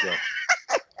there you go.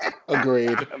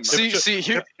 Agreed.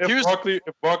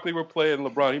 If Barkley were playing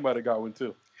LeBron, he might have got one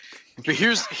too. But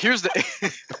here's the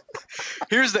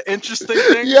interesting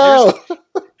thing.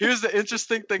 Here's the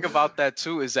interesting thing about that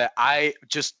too is that I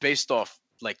just based off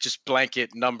just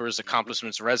blanket numbers,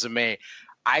 accomplishments, resume,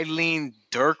 I lean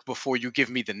Dirk before you give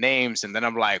me the names, and then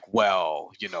I'm like,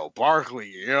 well, Barkley.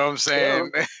 You know what I'm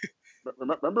saying? Yeah.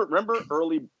 Remember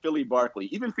early Philly Barkley,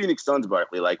 even Phoenix Suns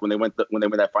Barkley, like when they went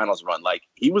that finals run, like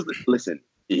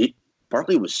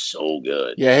Barkley was so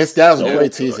good. Yeah, that was a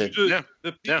great season.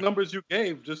 The peak numbers you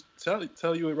gave just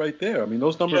tell you it right there. I mean,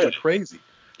 those numbers are crazy.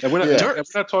 And we're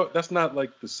not talking. That's not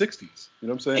like the '60s. You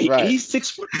know what I'm saying? Right. He's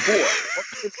 6'4".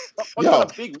 What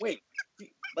about a big wing?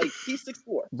 Like he's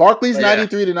 6'4". Barkley's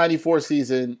 93 to 94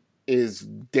 season is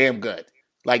damn good.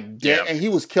 And he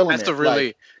was killing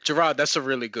it. Gerard, that's a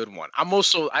really good one.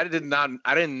 I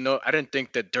didn't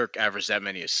think that Dirk averaged that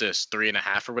many assists,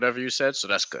 3.5 or whatever you said. So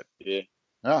that's good. Yeah.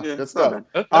 Oh, good stuff.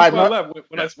 That's why I laugh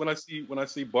when I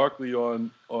see Barkley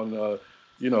on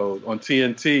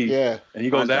TNT. Yeah. And he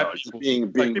goes after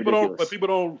people. People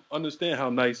don't understand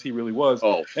how nice he really was.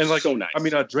 Oh, and like so nice. I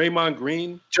mean, Draymond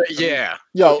Green. Yeah.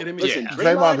 Yo, listen,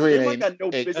 Draymond Green got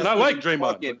no business. And I like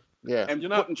Draymond. Yeah. And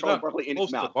putting Charles Barkley in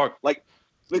his mouth. Like,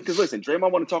 because listen,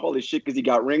 Draymond want to talk all this shit because he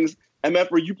got rings. MF,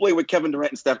 you play with Kevin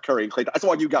Durant and Steph Curry and Klay. That's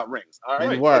why you got rings. All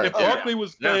right. Right. If Barkley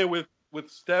was playing with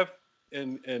Steph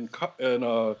and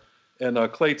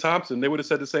Klay Thompson, they would have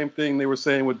said the same thing they were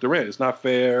saying with Durant. It's not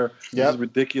fair. This is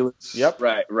ridiculous. Yep.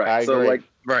 Right. So like,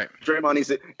 Draymond needs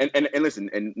to and listen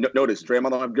and notice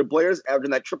Draymond don't have good players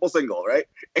averaging that triple single, right?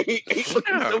 He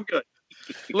looking so good.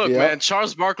 Look, man,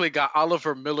 Charles Barkley got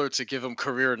Oliver Miller to give him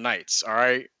career nights. All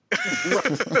right.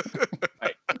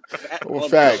 Right. Well,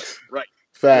 facts. Right.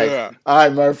 Facts. Yeah. All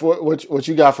right, Murph. What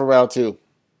you got for round 2?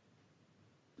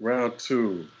 Round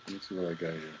 2. Let me see what I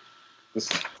got here.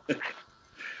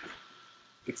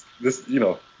 This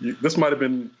might have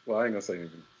been. Well, I ain't gonna say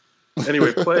anything.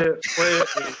 Anyway, player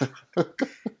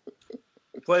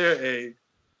A.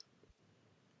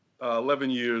 11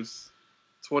 years,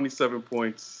 27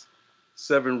 points,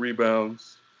 7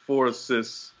 rebounds, 4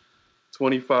 assists,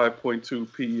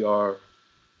 25.2 PER.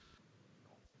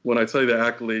 When I tell you the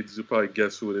accolades, you'll probably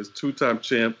guess who it is. 2-time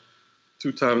champ,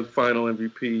 2-time final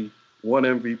MVP, 1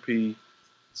 MVP,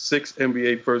 6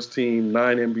 NBA first team,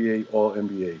 9 NBA All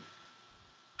NBA.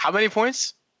 How many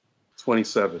points?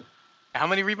 27. How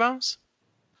many rebounds?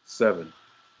 7.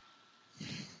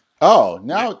 Oh,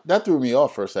 now that threw me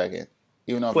off for a second.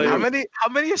 Even though how many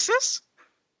assists?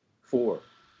 4.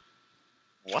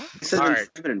 What? All right.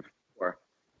 7 and 4.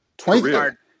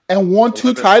 20 and won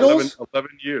 2 titles. 11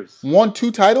 years. Won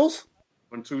 2 titles.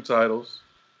 Won 2 titles.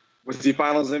 Was he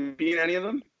Finals MVP in any of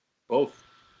them? Both.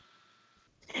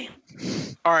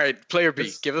 All right, player B.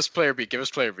 Give us player B.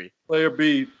 Player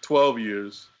B, 12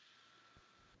 years,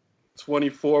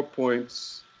 24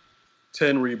 points,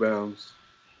 10 rebounds,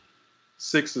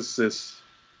 6 assists,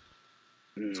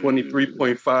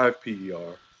 23.5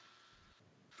 PER,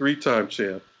 3-time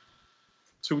champ,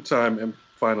 2-time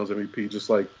Finals MVP, just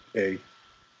like A.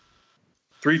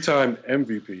 3-time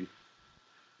MVP.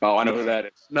 Oh, I know who that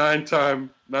is. 9-time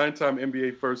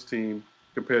NBA first team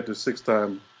compared to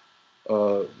 6-time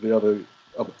the other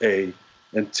A,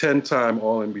 and 10-time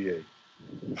All NBA.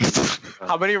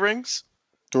 How many rings?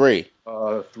 3.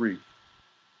 3.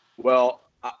 Well,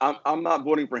 I'm not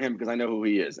voting for him because I know who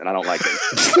he is and I don't like him.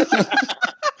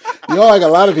 You don't like a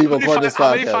lot of people on this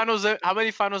podcast. How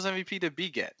many finals MVP did B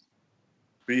get?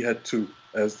 B had 2,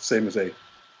 same as A.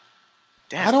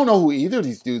 Damn. I don't know who either of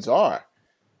these dudes are.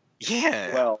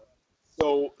 Yeah. Well,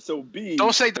 so B.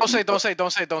 Don't say.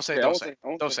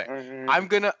 I'm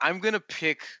gonna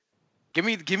pick. Give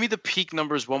me the peak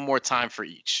numbers one more time for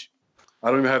each. I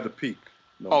don't even have the peak.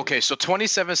 No. Okay, so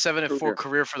 27, 7, and 4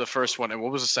 career for the first one, and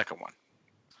what was the second one?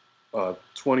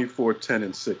 24, 10,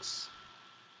 and 6.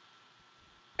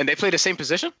 And they play the same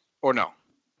position or no?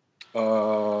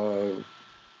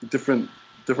 Different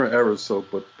eras,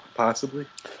 but possibly.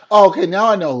 Oh, okay. Now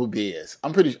I know who B is. I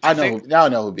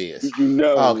know who B is. You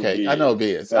know. Okay, I know who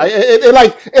B is.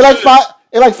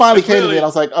 It finally came to me, and I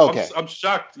was like, okay. I'm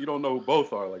shocked you don't know who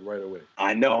both are like right away.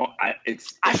 I know. I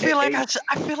feel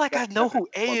like I know who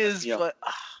A is, but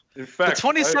in fact, the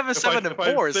 27, 7, and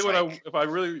 4 is like...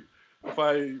 If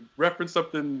I reference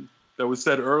something that was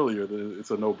said earlier, then it's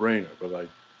a no-brainer. But like,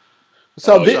 B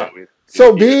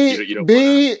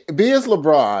is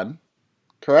LeBron,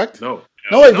 correct? No.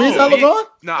 No, wait, B's not LeBron?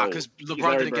 Nah, because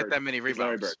LeBron didn't get that many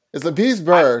rebounds. It's a B's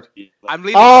Bird. I'm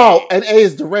leaving. Oh, and A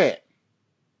is Durant.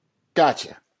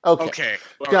 Gotcha. Okay.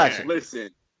 Gotcha. Listen.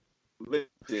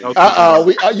 You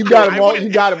got them all. You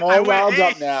got them all riled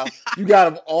up now. You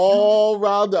got them all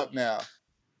riled up now.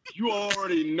 You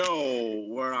already know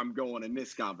where I'm going in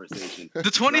this conversation.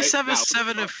 The 27,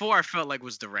 7, and 4 I felt like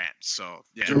was Durant. So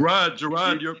yeah. Gerard,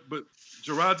 but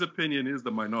Gerard's opinion is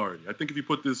the minority. I think if you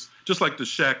put this, just like the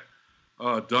Shaq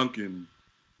Duncan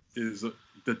is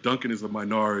that Duncan is a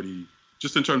minority,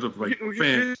 just in terms of like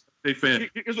fans. Here's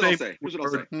what I'll say.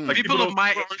 Like people of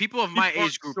my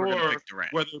age group are gonna pick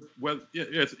Durant. Whether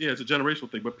it's a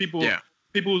generational thing, but people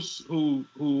who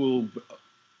will,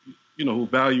 who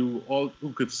value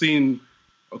who could see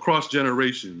across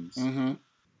generations,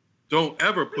 don't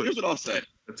ever put. Here's what I'll say.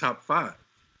 The top 5,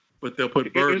 but they'll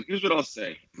put Bird. Here's what I'll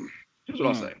say.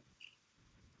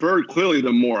 Bird clearly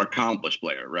the more accomplished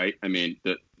player, right? I mean,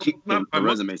 the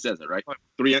resume says it, right?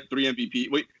 Three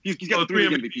MVP. Wait, he's got 3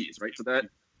 MVPs, right? So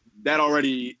that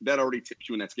already tips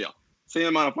you in that scale. Same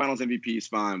amount of Finals MVPs,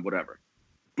 fine, whatever.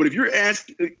 But if you're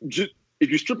if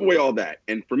you strip away all that,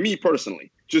 and for me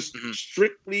personally, just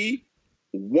strictly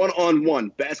one-on-one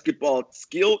basketball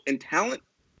skill and talent,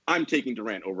 I'm taking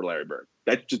Durant over Larry Bird.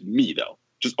 That's just me, though.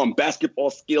 Just on basketball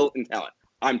skill and talent,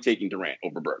 I'm taking Durant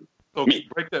over Bird. So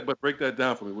break that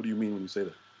down for me. What do you mean when you say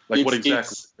that? Like, what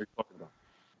exactly are you talking about?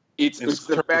 It's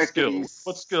the fact that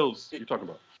what skills are you talking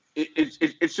about?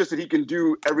 It's just that he can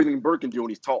do everything Bird can do when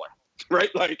he's taller, right?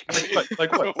 Like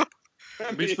what?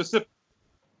 Be specific.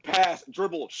 Pass,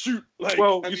 dribble, shoot.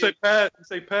 You say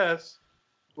pass.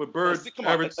 With Bird,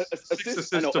 average 6 assists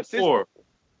to 4.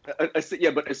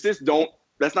 But assists don't.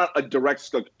 That's not a direct.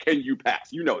 Can you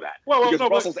pass? You know that. Because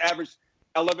Russell's average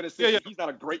 11 assists. Yeah. He's not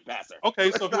a great passer.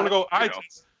 Okay, so if you want to go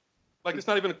test, it's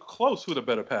not even close who the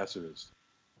better passer is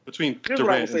between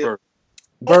Durant and Bird.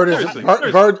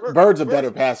 Bird's a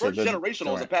better passer. Bird's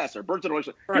generational as a passer. Bird's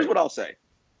generational. Here's what I'll say.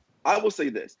 I will say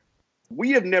this: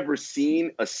 we have never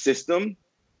seen a system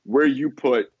where you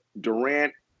put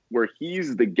Durant, where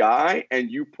he's the guy, and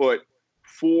you put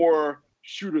 4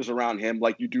 shooters around him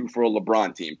like you do for a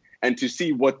LeBron team, and to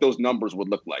see what those numbers would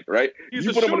look like, right? He's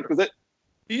you a put shooter. him because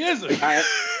he isn't. I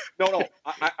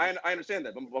understand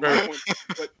that, but my point,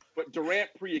 but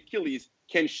Durant pre-Achilles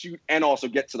can shoot and also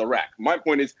get to the rack. My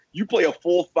point is, you play a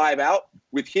full 5 out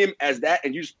with him as that,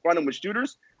 and you just run him with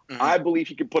shooters. I believe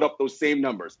he can put up those same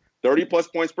numbers: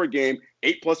 30+ points per game,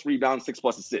 8+ rebounds, 6+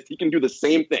 assists. He can do the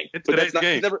same thing. But that's not.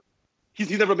 He's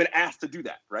never been asked to do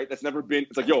that, right? That's never been.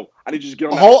 It's like, yo, I need you to get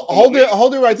on. Hold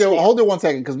it right there. Hold it 1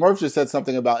 second, because Murph just said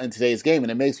something about in today's game,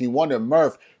 and it makes me wonder,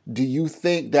 Murph, do you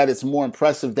think that it's more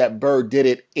impressive that Bird did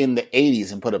it in the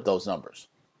 80s and put up those numbers?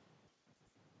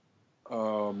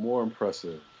 More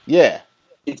impressive. Yeah.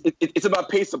 It's about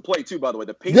pace of play too. By the way,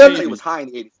 the pace of play was high in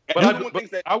the 80s.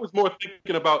 But I was more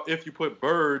thinking about if you put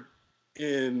Bird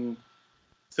in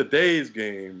today's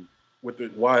game with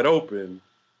it wide open.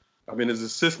 I mean, his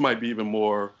assist might be even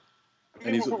more.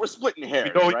 And we're splitting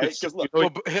hairs, right? Because look,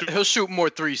 he'll shoot more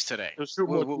threes today. He'll shoot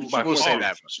more. We'll say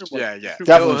that. Yeah.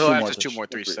 Definitely He'll have to shoot more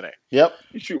threes today. Yep.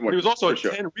 He was also a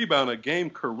 10 rebound a game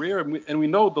career, and we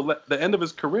know the end of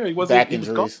his career, he wasn't. Back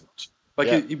injuries.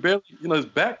 He barely, his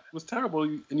back was terrible,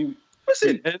 and you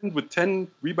end with 10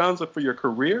 rebounds for your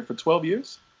career for 12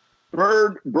 years.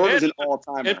 Bird is an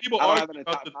all-time. And people argue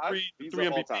about the three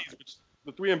MVPs,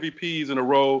 the 3 MVPs in a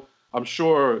row. I'm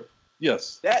sure.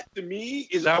 Yes. That to me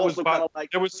is that also kind of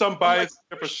like, there was some bias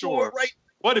there for sure. Right?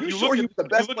 But if you look at the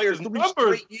best players, numbers,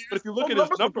 but if you look at his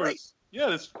numbers,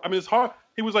 it's hard.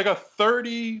 He was like a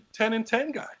 30, 10, and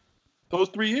 10 guy those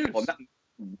 3 years. Well,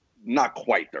 not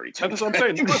quite 30. That's what I'm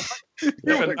saying. He was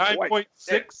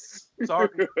 9.6.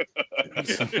 Sorry.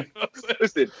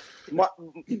 Listen,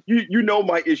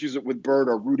 my issues with Bird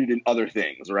are rooted in other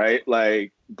things, right? And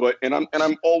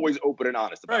I'm always open and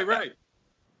honest about right.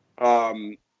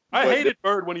 That. I hated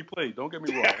Bird when he played. Don't get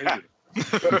me wrong. I hated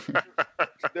him.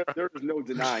 There is no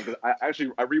denying, because I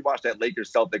rewatched that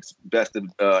Lakers Celtics Best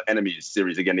of Enemies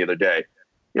series again the other day.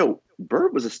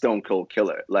 Bird was a stone cold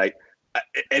killer.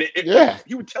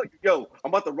 He would tell you, yo,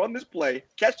 I'm about to run this play,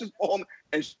 catch this ball,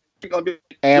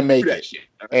 and make it. Shit,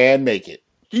 right? And make it.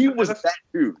 He was that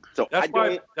dude. So I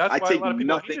take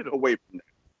nothing away from that.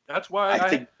 That's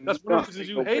why that's one of the reasons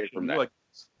you hate him. You're like,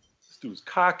 this dude's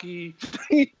cocky,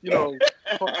 he's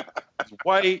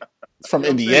white. It's from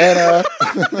Indiana.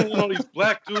 All these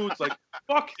black dudes, like,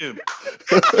 fuck him.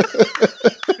 You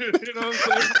know what I'm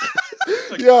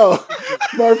saying? Yo,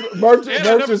 Murph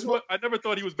I never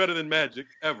thought he was better than Magic,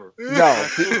 ever. No,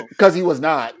 because he was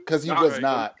not. Because he was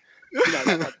not.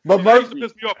 But Murph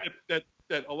pissed me off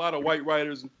that a lot of white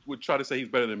writers would try to say he's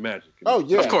better than Magic. Oh,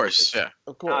 yeah. Of course, yeah.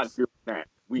 Of course.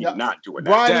 Not doing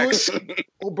that.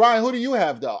 Brian, who do you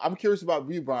have, though? I'm curious about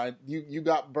you, Brian. You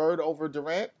got Bird over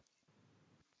Durant?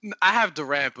 I have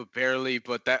Durant, but barely.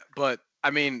 But I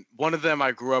mean, one of them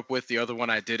I grew up with, the other one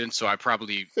I didn't, so I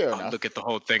probably look at the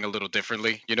whole thing a little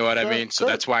differently. You know what I mean? So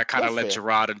that's why I kind of let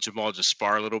Gerard and Jamal just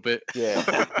spar a little bit. Yeah.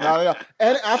 No.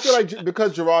 And I feel like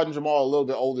because Gerard and Jamal are a little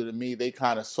bit older than me, they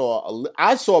kind of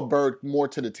I saw Bird more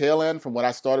to the tail end from when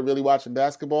I started really watching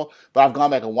basketball, but I've gone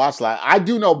back and watched a lot. I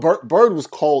do know Bird was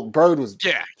cold. Bird was...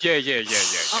 Yeah.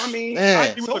 I mean,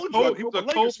 he was a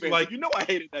Kobe, like, you know I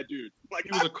hated that dude. Like,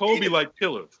 he was a Kobe-like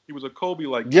killer. He was a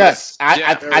Kobe-like killer. Yes.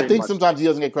 I think sometimes he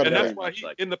doesn't get credit. And that's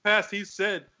why in the past he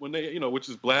said when they, which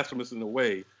is blasphemous in a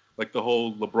way, like the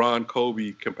whole LeBron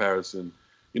Kobe comparison.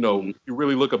 You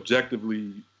really look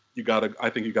objectively, I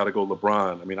think you gotta go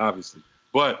LeBron. I mean, obviously,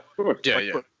 but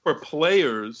for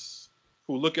players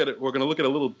who look at it, we're gonna look at it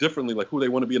a little differently, like who they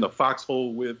want to be in a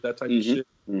foxhole with, that type of shit.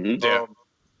 Mm-hmm.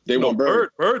 They want Bird.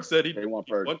 Bird said they want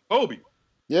Kobe.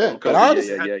 Yeah, Kobe had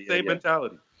the same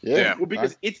mentality. Yeah. Well,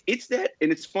 because it's that,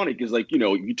 and it's funny because, like,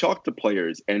 you talk to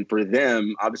players, and for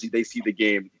them, obviously, they see the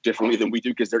game differently than we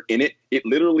do because they're in it. It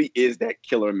literally is that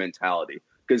killer mentality.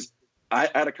 Because I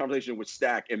had a conversation with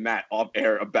Stack and Matt off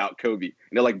air about Kobe, and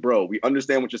they're like, "Bro, we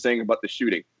understand what you're saying about the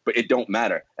shooting, but it don't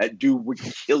matter. That dude would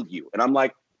kill you." And I'm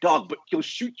like, "Dog, but he'll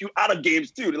shoot you out of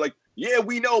games too." They're like, "Yeah,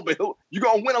 we know, but you're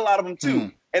gonna win a lot of them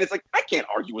too." And it's like, I can't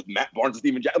argue with Matt Barnes and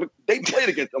Steven Jackson. They played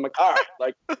against them. I'm like, all right,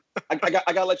 like, I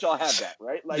gotta let y'all have that,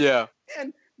 right? Like, yeah.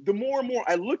 And the more and more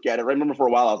I look at it, I remember for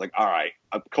a while I was like, all right,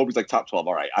 Kobe's like top 12.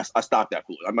 All right, I stopped that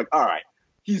fool. I'm like, all right,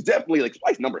 he's definitely like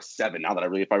number 7 now that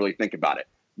if I really think about it.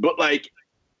 But like,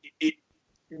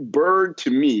 Bird, to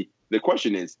me, the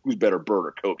question is, who's better, Bird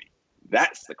or Kobe?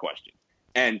 That's the question.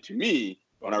 And to me,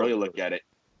 when I really look at it,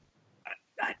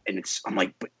 I'm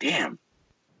like, but damn,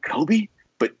 Kobe.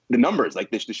 But the numbers, like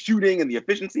the shooting and the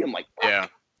efficiency, I'm like, yeah.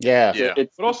 But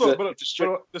also,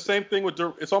 the same thing with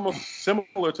it's almost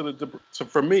similar to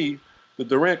for me, the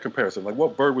Durant comparison, like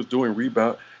what Bird was doing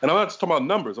rebound. And I'm not just talking about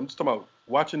numbers. I'm just talking about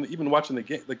watching the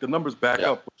game, like the numbers back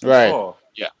up. Right.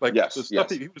 Yeah. Like the stuff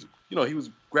he was, he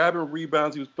was grabbing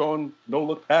rebounds. He was throwing no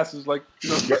look passes. Like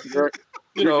your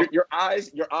eyes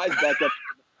back up.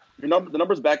 The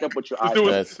numbers back up what your eyes.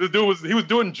 The dude was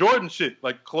doing Jordan shit,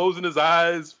 like closing his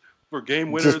eyes for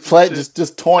game winners.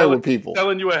 Just toying with people,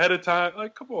 telling you ahead of time.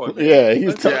 Like, come on. Man. Yeah,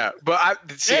 he's but I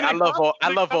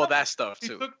love all that stuff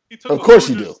too. He took of course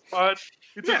you do.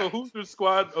 He took a Hoosiers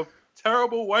squad of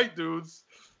terrible white dudes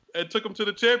and took them to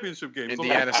the championship game.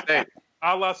 Indiana State.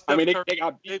 I mean, they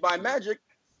got beat by Magic.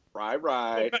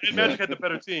 Right. And Magic had the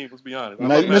better team. Let's be honest.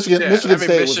 Michigan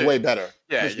State was way better.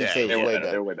 Michigan State was way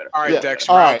better. They were way better. All right, Dex,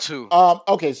 All round right. 2.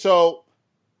 Okay, so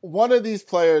one of these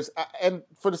players, and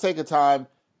for the sake of time,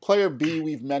 player B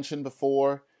we've mentioned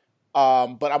before, but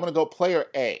I'm going to go player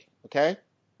A, okay?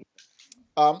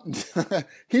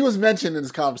 He was mentioned in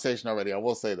this conversation already, I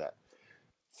will say that.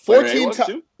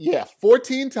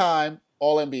 14-time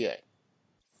All-NBA.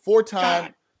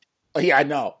 4-time, I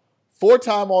know.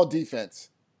 4-time All-Defense.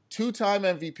 2-time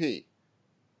MVP.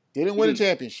 Didn't win a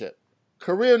championship.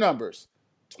 Career numbers,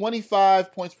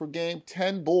 25 points per game,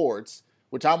 10 boards,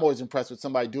 which I'm always impressed with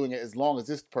somebody doing it as long as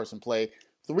this person played.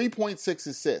 3.6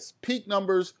 assists. Peak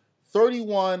numbers,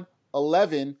 31-11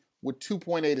 with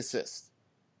 2.8 assists.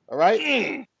 All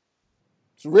right?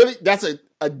 So really, that's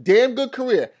a damn good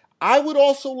career. I would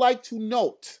also like to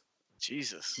note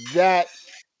that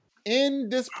in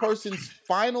this person's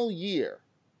final year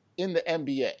in the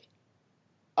NBA,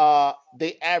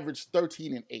 they averaged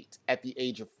 13-8 at the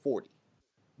age of 40.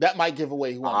 That might give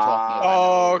away who I'm talking about.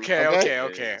 Oh, okay.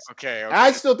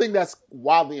 I still think that's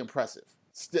wildly impressive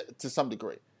to some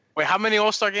degree. Wait, how many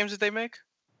All-Star games did they make?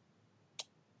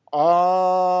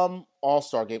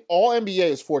 All-Star game. All NBA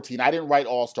is 14. I didn't write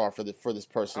All-Star for this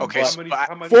person. Okay,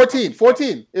 how many,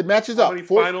 14. It matches up. How many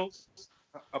finals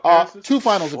appearances? 2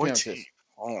 finals appearances.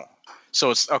 Oh. So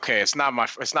it's okay. It's not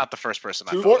the first person.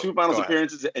 Two finals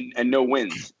appearances and no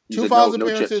wins. 2 finals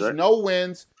appearances, no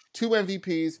wins, 2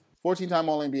 MVPs, 14-time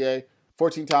All-NBA,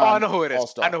 14-time I know who it is.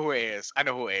 All-Star. I know who A is.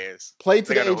 Played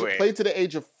to the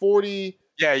age of 40.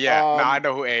 Yeah. I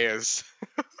know who A is.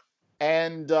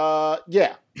 And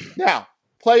now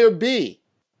player B.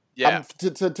 Yeah.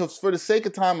 For the sake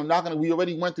of time, I'm not gonna. We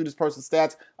already went through this person's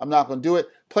stats. I'm not gonna do it.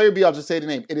 Player B, I'll just say the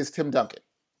name. It is Tim Duncan.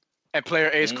 And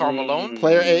player A is Karl Malone.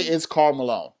 Player A is Karl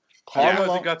Malone.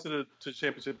 Malone got to the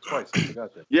championship twice. I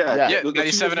forgot that. Yeah.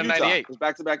 97 and 98.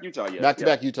 Back-to-back Utah. Yes.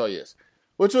 Back-to-back Utah years,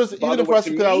 which was even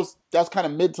impressive because that was kind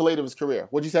of mid to late of his career.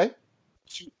 What'd you say?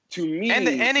 To me,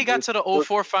 and he got to the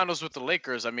 04 finals with the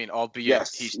Lakers. I mean, albeit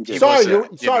sorry.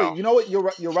 You know what?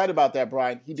 You're right about that,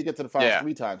 Brian. He did get to the finals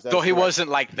 3 times. Though he wasn't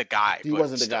like the guy. He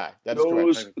wasn't the guy. That is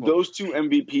correct. Those 2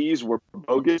 MVPs were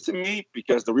bogus to me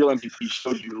because the real MVP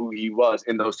showed you who he was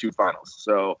in those 2 finals.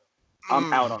 So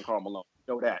I'm out on Karl Malone.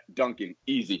 Know that. Duncan,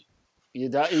 easy.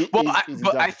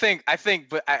 I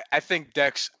think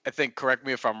Dex. Correct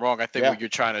me if I'm wrong. I think what you're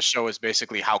trying to show is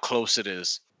basically how close it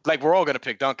is. Like we're all gonna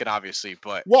pick Duncan, obviously,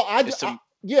 but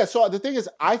So the thing is,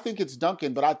 I think it's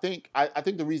Duncan, but I think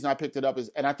the reason I picked it up is,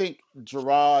 and I think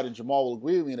Gerard and Jamal will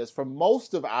agree with me, is for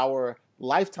most of our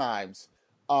lifetimes,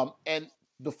 and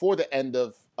before the end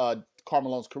of Karl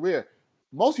Malone's career,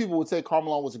 most people would say Karl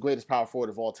Malone was the greatest power forward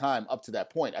of all time up to that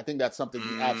point. I think that's something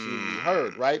you absolutely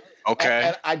heard, right? Okay.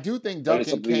 And I do think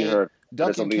Duncan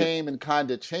came and kind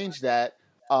of changed that,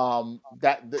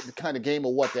 the kind of game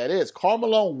of what that is. Karl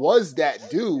Malone was that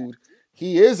dude.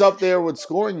 He is up there with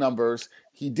scoring numbers.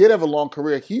 He did have a long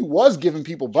career. He was giving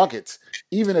people buckets,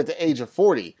 even at the age of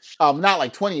 40. Not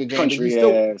like 20 a game, but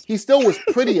he still was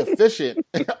pretty efficient.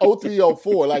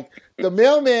 03-04. Like, the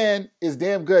mailman is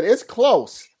damn good. It's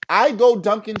close. I go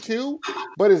Duncan too,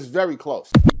 but it's very close.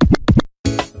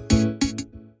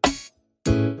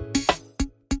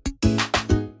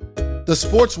 The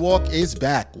Sports Walk is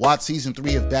back. Watch Season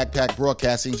 3 of Backpack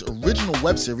Broadcasting's original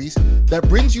web series that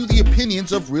brings you the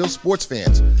opinions of real sports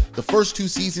fans. The first 2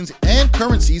 seasons and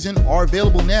current season are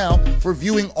available now for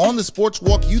viewing on the Sports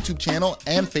Walk YouTube channel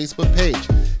and Facebook page.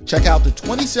 Check out the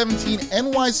 2017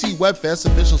 NYC WebFest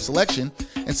official selection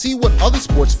and see what other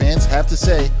sports fans have to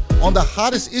say on the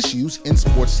hottest issues in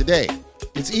sports today.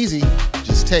 It's easy.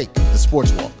 Just take the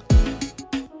Sports Walk.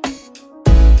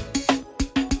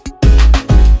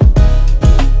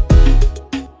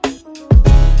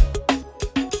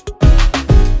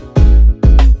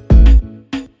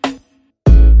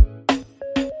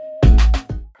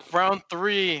 Round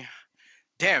 3.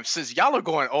 Damn, since y'all are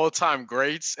going all-time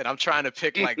greats, and I'm trying to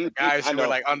pick like the guys who are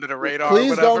like under the radar.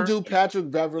 Please don't do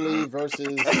Patrick Beverly versus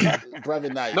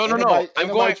Brevin Knight. No.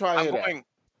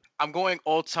 I'm going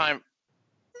all-time.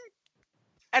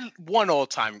 And one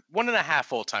and a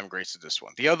half all-time greats to this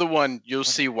one. The other one, you'll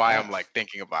see why I'm like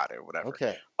thinking about it or whatever.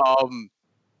 Okay.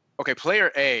 Okay.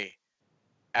 Player A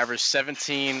averaged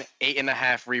 17,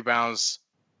 8.5 rebounds,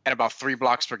 and about 3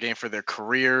 blocks per game for their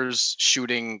careers,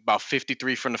 shooting about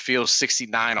 53 from the field,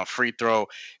 69 on free throw.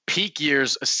 Peak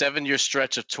years, a 7-year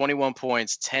stretch of 21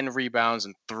 points, 10 rebounds,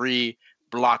 and 3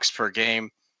 blocks per game.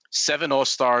 7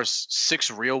 All-Stars, 6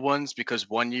 real ones, because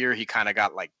 1 year he kind of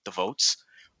got like the votes.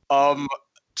 2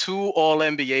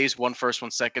 All-NBAs, 1 first, 1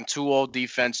 second, 2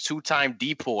 All-Defense, 2-time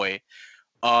DPOY,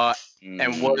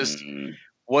 and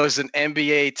was an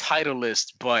NBA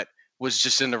titleist, but was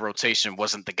just in the rotation,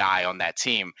 wasn't the guy on that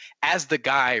team. As the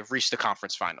guy reached the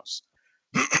conference finals.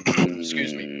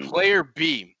 Excuse me. Player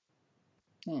B.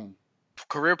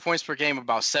 Career points per game,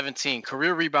 about 17.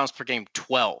 Career rebounds per game,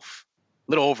 12.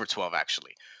 A little over 12,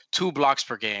 actually. 2 blocks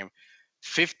per game.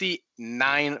 59%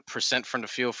 from the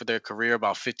field for their career,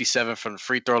 about 57 from the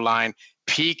free throw line.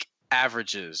 Peak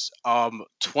averages,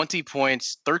 20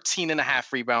 points,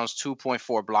 13.5 rebounds,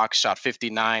 2.4 blocks, shot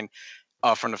 59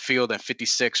 from the field and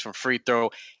 56 from free throw.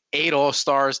 8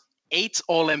 All-Stars, 8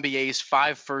 All-NBAs,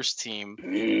 5 first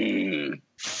team,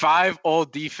 5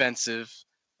 All-Defensive,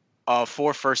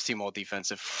 4 first team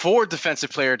All-Defensive, 4 Defensive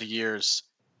Player of the Years,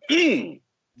 1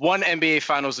 NBA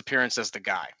Finals appearance as the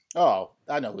guy. Oh,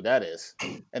 I know who that is.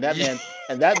 And that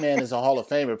man is a Hall of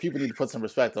Famer. People need to put some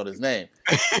respect on his name.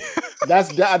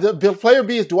 Player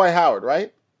B is Dwight Howard,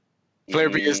 right? Player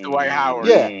B is Dwight Howard.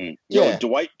 Yeah.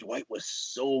 Dwight was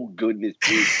so good in his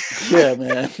peak. Yeah,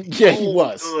 man. Yeah, he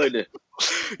was good.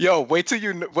 Yo, wait till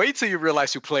you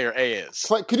realize who Player A is.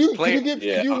 Could you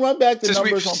run back the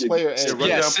numbers on Player A?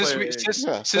 Yeah,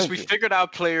 since we figured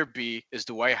out Player B is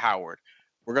Dwight Howard,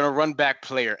 we're gonna run back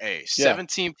Player A.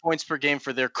 17 points per game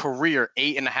for their career,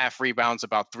 8.5 rebounds,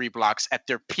 about 3 blocks at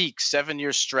their peak,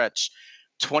 7-year stretch.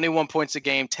 21 points a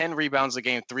game, 10 rebounds a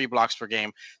game, 3 blocks per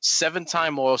game,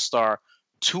 7-time All-Star,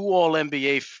 2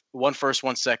 All-NBA, 1 first,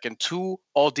 1 second, 2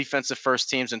 All-Defensive first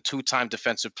teams, and 2-time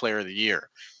Defensive Player of the Year.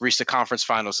 Reached the conference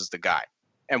finals as the guy,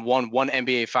 and won 1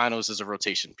 NBA Finals as a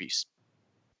rotation piece.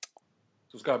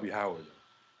 So it's got to be Howard.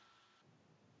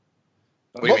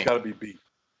 What do you mean? It's got to be B.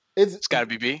 It's got to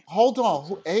be B? Hold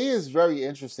on. A is very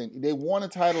interesting. They won a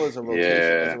title as a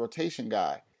rotation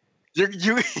guy.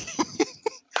 You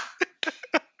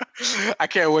I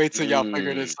can't wait till y'all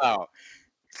figure this out.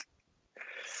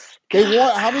 They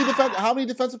won how many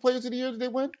defensive players of the year did they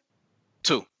win?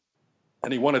 2.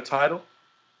 And he won a title?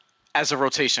 As a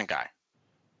rotation guy.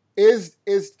 Is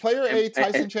player A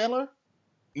Tyson Chandler?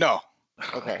 No.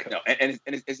 Okay. No, and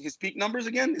his peak numbers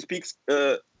again? His peaks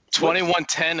 21,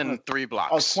 10, and 3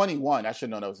 blocks. Oh, 21. I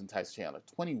should know that was in Tyson Chandler.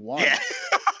 21. Yeah.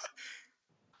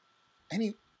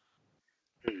 Any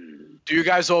Do you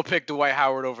guys all pick Dwight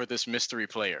Howard over this mystery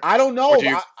player? I don't know.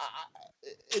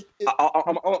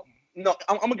 I'm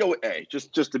gonna go with A,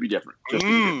 just to be different.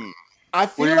 I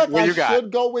feel like I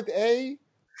should go with A,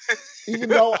 even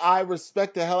though I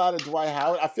respect the hell out of Dwight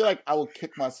Howard. I feel like I will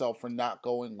kick myself for not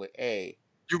going with A.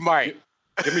 You might.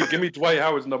 Give me Dwight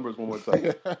Howard's numbers one more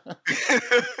time.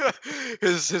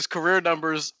 His career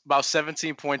numbers, about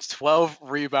 17 points,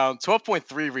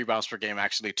 12.3 rebounds per game,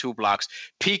 actually, 2 blocks.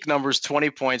 Peak numbers, 20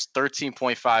 points,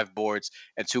 13.5 boards,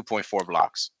 and 2.4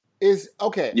 blocks.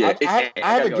 Yeah, I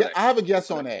have a guess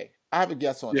on A.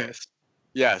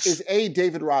 Yes. Is A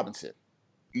David Robinson?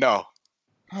 No.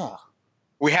 Huh.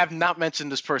 We have not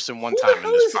mentioned this person one Who time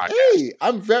in this podcast.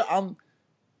 I'm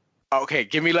Okay,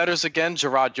 give me letters again.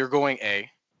 Gerard, you're going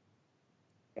A.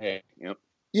 A, yep.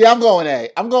 Yeah, I'm going A,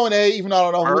 even though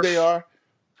I don't know who they are.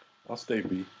 I'll stay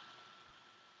B.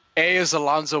 A is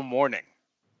Alonzo Mourning.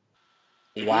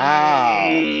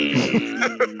 Wow.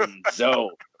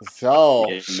 So.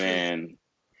 Yeah, man.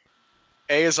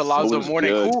 A is Alonzo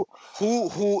Mourning, good.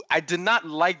 who I did not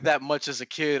like that much as a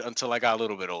kid until I got a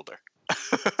little bit older.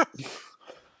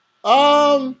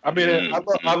 I mean, I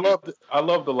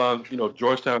love the line.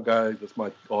 Georgetown guy. That's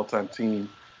my all-time team.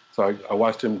 So I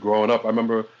watched him growing up. I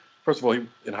remember, first of all,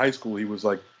 in high school, he was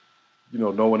like, no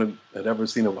one had ever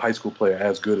seen a high school player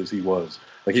as good as he was.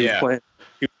 Like he was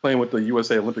playing with the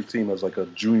USA Olympic team as like a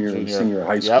junior and senior in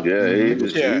high school. Yep. He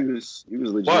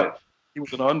was legit. But he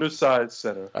was an undersized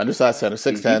center.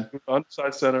 6'10".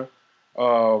 Undersized center.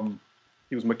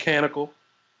 He was mechanical.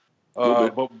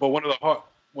 But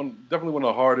definitely one of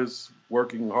the hardest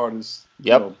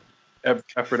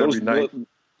effort every night.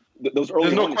 Those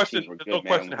early there's no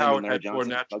question Howard had more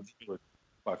natural skill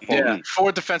by far. Yeah,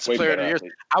 4 defensive player of the year.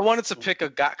 I wanted to pick a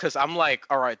guy because I'm like,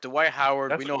 all right, Dwight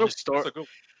Howard. We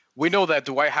know that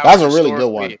Dwight Howard. That's a really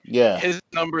good one. Yeah, his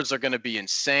numbers are going to be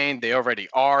insane. They already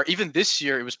are. Even this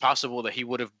year, it was possible that he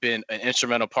would have been an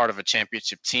instrumental part of a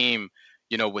championship team.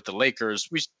 With the Lakers,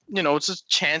 it's a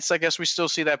chance. I guess we still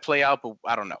see that play out, but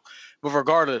I don't know. But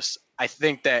regardless, I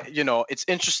think that it's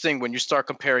interesting when you start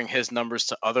comparing his numbers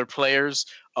to other players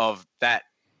of that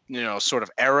sort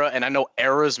of era. And I know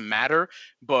eras matter,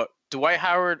 but Dwight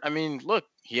Howard, I mean, look,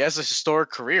 he has a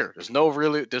historic career. There's no he's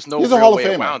real a Hall of way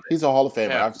Famer. around it. He's a Hall of Famer.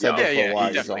 Yeah. I've said that for a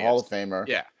while. He's a Hall of Famer.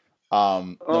 Yeah.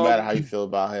 No matter how you feel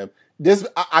about him,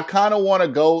 I kind of want to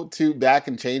go back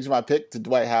and change my pick to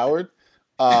Dwight Howard.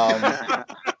 But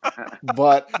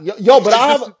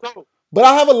I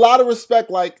have a lot of respect.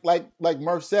 Like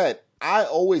Murph said, I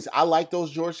like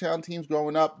those Georgetown teams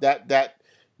growing up. That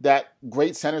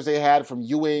great centers they had from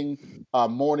Ewing,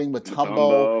 Mourning,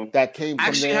 Mutombo that came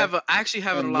from there. I actually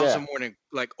have an Alonzo Mourning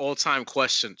like all-time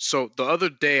question. So the other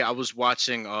day I was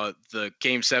watching the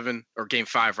Game 7 or Game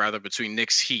 5 rather between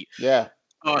Knicks Heat. Yeah.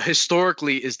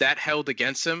 Historically, is that held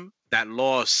against him? That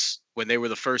loss when they were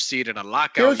the first seed in a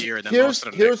lockout year. And then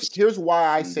here's why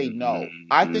I say no.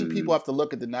 I think people have to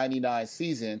look at the 99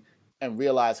 season and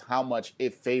realize how much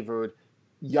it favored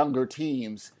younger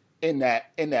teams in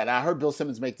that. I heard Bill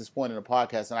Simmons make this point in a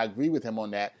podcast, and I agree with him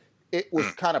on that. It was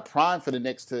kind of prime for the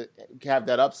Knicks to have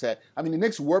that upset. I mean, the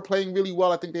Knicks were playing really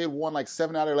well. I think they had won like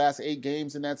 7 out of their last 8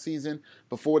 games in that season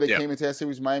before they came into that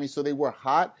series with Miami, so they were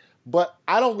hot. But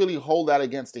I don't really hold that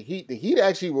against the Heat. The Heat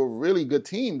actually were a really good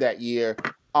team that year.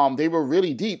 They were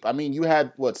really deep. I mean, you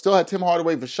had still had Tim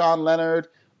Hardaway, Vashawn Leonard,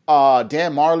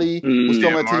 Dan Marley was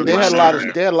still on that team. They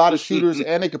had a lot of shooters,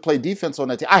 and they could play defense on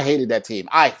that team. I hated that team.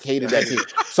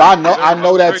 So I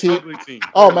know that team.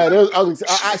 Oh man, it was ugly.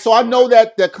 So I know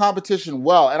that competition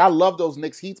well, and I love those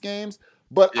Knicks Heat games.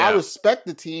 But I respect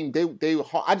the team.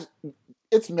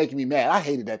 It's making me mad. I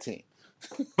hated that team.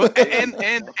 But and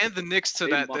the Knicks to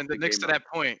that point, and the Knicks to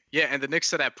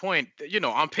that point,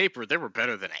 on paper they were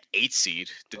better than an 8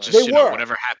 seed.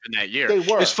 Whatever happened that year. They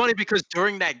were. It's funny because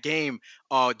during that game,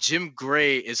 Jim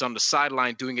Gray is on the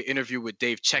sideline doing an interview with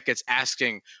Dave Checketts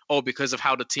asking, because of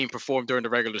how the team performed during the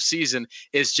regular season,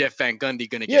 is Jeff Van Gundy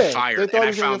going to get fired? And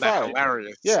I found that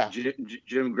hilarious. Yeah,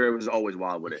 Jim Gray was always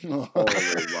wild with it.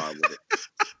 Always wild with it.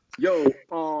 Yo,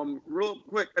 real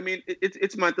quick. I mean,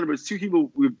 it's my third, but it's 2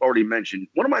 people we've already mentioned.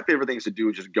 One of my favorite things to do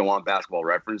is just go on Basketball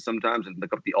Reference sometimes and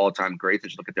look up the all-time greats and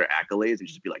just look at their accolades and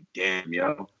just be like, damn,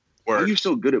 yo, why are you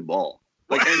so good at ball?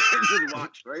 Like, and just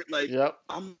watch, right? Like,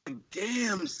 I'm like,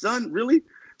 damn, son, really?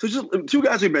 So just 2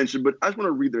 guys we mentioned, but I just want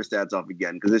to read their stats off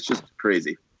again because it's just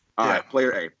crazy. All right,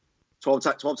 player A,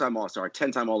 12-time All-Star,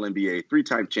 10-time All-NBA,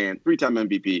 3-time champ, 3-time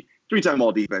MVP, 3-time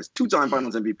All-Defense, 2-time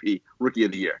Finals MVP, Rookie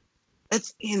of the Year.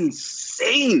 That's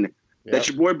insane. Yep. That's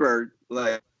your boy Bird,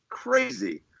 like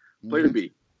crazy. Player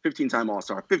B, 15-time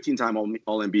All-Star, 15-time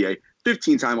All-NBA,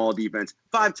 15-time All-Defense,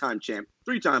 5-time champ,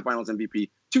 3-time Finals MVP,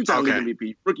 2-time League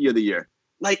MVP, Rookie of the Year.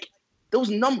 Like, those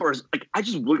numbers, like I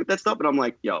just look at that stuff and I'm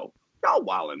like, yo, y'all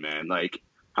wildin', man. Like,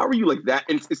 how are you like that?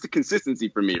 And it's the consistency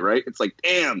for me, right? It's like,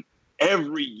 damn,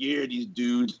 every year these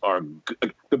dudes are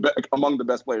among the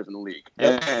best players in the league.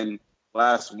 Yep. And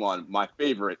last one, my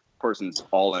favorite person's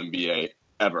All-NBA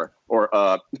ever,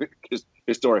 or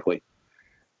historically.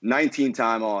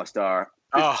 19-time All-Star.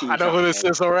 Oh, I know who this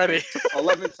is already.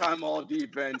 11-time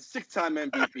All-Defense, 6-time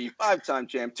MVP, 5-time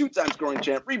champ, 2-time scoring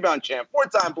champ, rebound champ,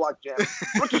 4-time block champ,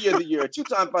 Rookie of the Year,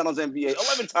 2-time Finals NBA,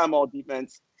 11-time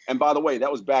All-Defense. And by the way,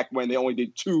 that was back when they only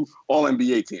did 2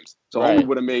 All-NBA teams. So only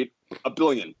would have made $1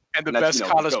 billion. And the best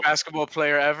college basketball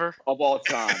player ever? Of all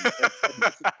time.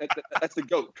 That's the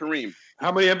GOAT, Kareem.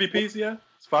 How many MVPs, yeah?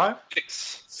 It's 5?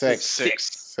 6.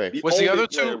 Was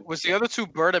the other two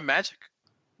Bird and Magic?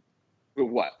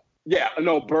 What? Yeah,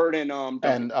 no, Bird and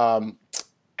Duncan.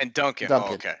 And Duncan.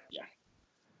 Oh, okay. Yeah.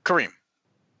 Kareem.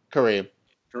 Yeah.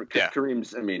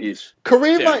 Kareem's. I mean, he's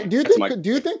Kareem. Yeah, do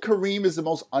you think Kareem is the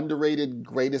most underrated,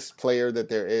 greatest player that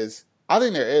there is? I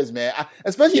think there is, man.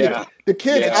 Especially the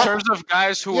kids. In terms of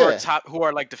guys who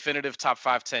are like definitive top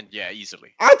 5, 10, yeah,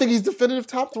 easily. I think he's definitive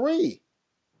top 3.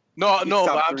 No,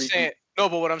 but I'm saying. No,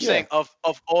 but what I'm saying, of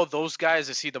all those guys,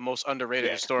 is he the most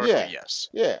underrated historically? Yes.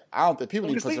 Yeah, I don't think people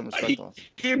need to put some respect on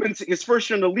him. His first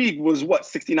year in the league was what,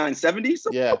 69, 70?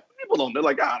 So people don't. They're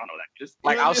like, I don't know that. Just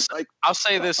like I'll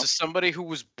say this as somebody who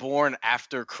was born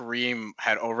after Kareem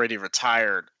had already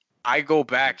retired. I go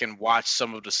back and watch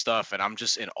some of the stuff, and I'm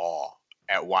just in awe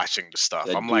at watching the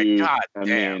stuff. I'm like, God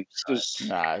damn,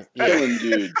 killing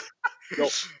dude.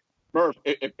 Murph,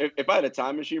 if I had a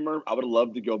time machine, Murph, I would have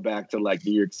loved to go back to like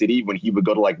New York City when he would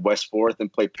go to like West Fourth and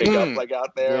play pickup like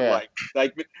out there,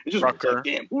 like it's just like,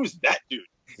 damn, who's that dude?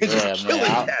 It's just killing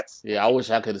cats. Yeah, I wish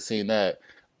I could have seen that.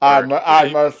 All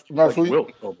right, Murph, Murph,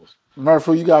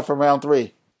 who you got for round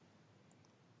 3?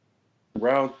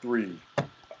 Round 3.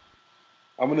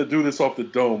 I'm gonna do this off the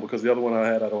dome because the other one I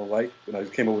had I don't like, and I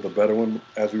just came up with a better one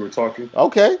as we were talking.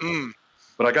 Okay.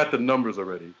 But I got the numbers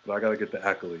already, but I got to get the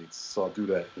accolades, so I'll do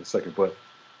that in a second. But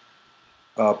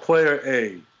player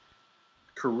A,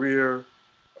 career,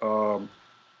 we're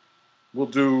going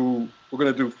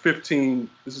to do 15,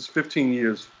 this is 15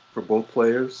 years for both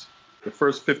players, the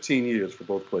first 15 years for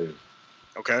both players.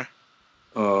 Okay.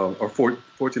 Or 14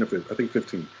 or 15, I think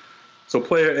 15. So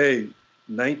player A,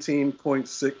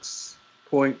 19.6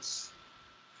 points,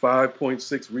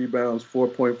 5.6 rebounds,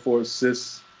 4.4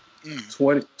 assists,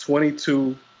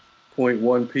 22.1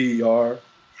 PER,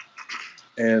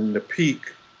 and the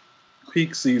peak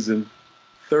season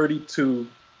 32,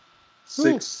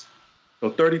 6, so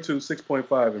 32,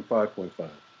 6.5 and 5.5.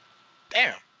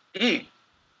 Damn.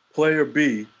 Player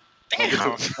B.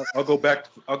 Damn. I'll go back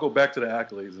to the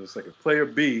accolades in a second. Player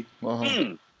B,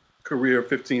 career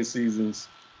 15 seasons,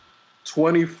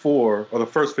 24, or the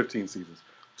first 15 seasons,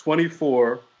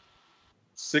 24,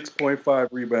 6.5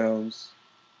 rebounds,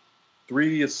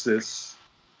 3 assists,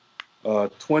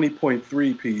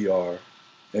 20.3 PER,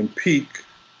 and peak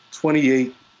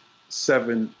 28,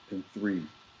 7, and 3.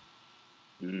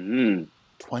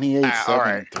 28,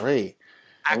 7, 3.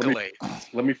 Accolade.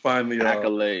 Let me find the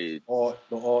accolade. All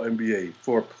NBA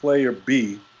for player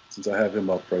B, since I have him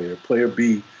up right here. Player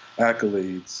B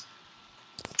accolades.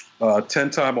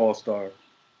 10-time All-Star.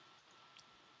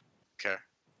 Okay.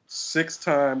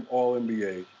 6-time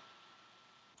All-NBA.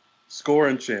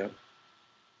 Scoring champ.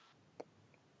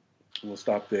 We'll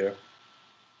stop there.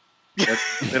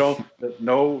 They don't.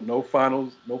 No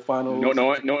finals. No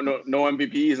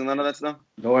MVPs and none of that stuff.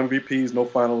 No MVPs. No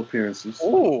final appearances.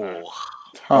 Ooh.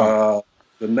 The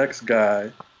next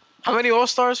guy. How many All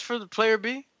Stars for the player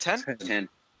B? 10. 10.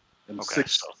 And okay,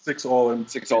 six all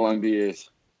NBAs.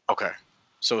 Okay,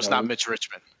 so it's not Mitch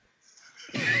Richmond.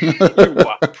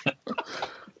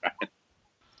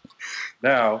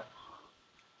 Now,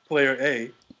 player A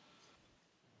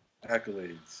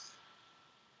accolades.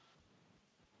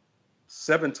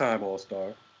 7-time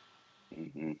All-Star.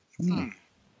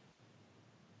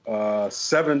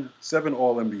 7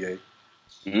 All-NBA.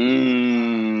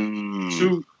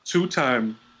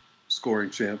 2-time scoring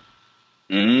champ.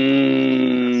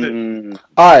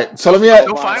 All right, so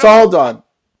hold on.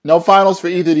 No finals for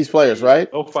either of these players,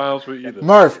 right? No finals for either.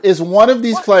 Murph, is one of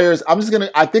these players? I'm just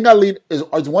gonna. I think I lead. Is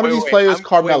one of these players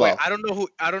Carmelo? I don't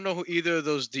know who either of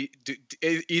those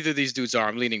either of these dudes are.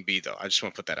 I'm leaning B though. I just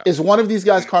want to put that out. Is one of these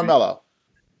guys Carmelo?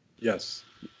 Yes.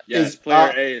 Yes.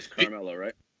 Player A is Carmelo,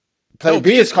 right? Player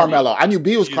B is Carmelo. I knew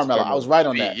B was Carmelo. I was right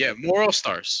on that. Yeah, more All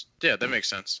Stars. Yeah, that makes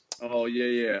sense. Oh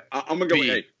yeah. I'm gonna go with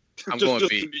A. I'm going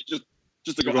B.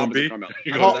 Just to go opposite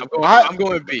Carmelo. I'm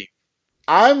going B.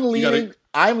 I'm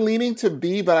leaning to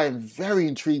B, but I'm very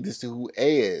intrigued as to who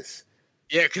A is.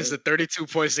 Yeah, because the 32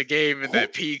 points a game in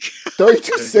that peak.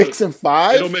 32, 6, and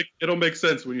 5? It'll make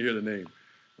sense when you hear the name.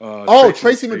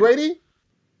 Tracy McGrady?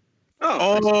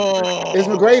 Oh. It's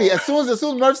McGrady. As soon as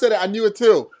Murph said it, I knew it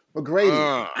too.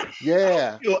 McGrady.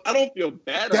 Yeah. I don't feel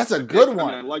bad. That's a good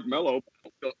one. I like Melo.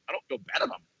 I don't feel bad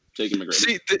about taking McGrady.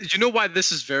 See, you know why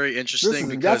this is very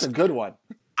interesting? That's a good one.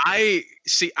 I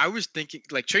was thinking,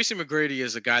 like, Tracy McGrady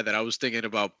is a guy that I was thinking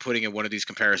about putting in one of these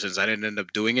comparisons. I didn't end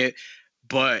up doing it.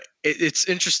 But it's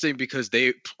interesting because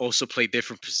they also play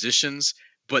different positions,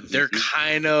 but they're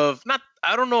kind of not,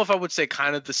 I don't know if I would say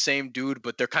kind of the same dude,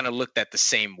 but they're kind of looked at the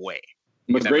same way.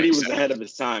 McGrady was ahead of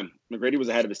his time.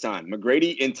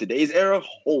 McGrady in today's era,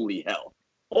 holy hell.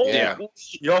 Yeah.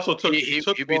 He also took. He'd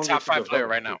be a top 5 player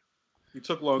right now. He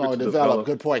took longer to develop.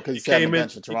 Good point. Because he came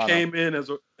in as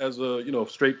a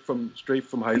straight from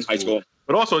high school.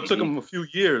 But also it took him a few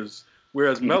years,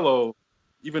 whereas Melo,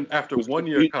 even after 1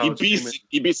 year of college,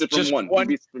 he beats it from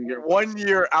one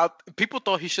year out. People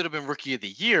thought he should have been Rookie of the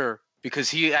Year because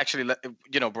he actually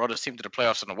brought his team to the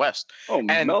playoffs in the West. Oh,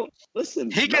 and listen,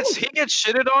 he gets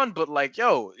shitted on, but like,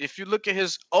 yo, if you look at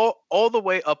his all the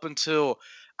way up until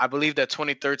I believe that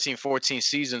 2013-14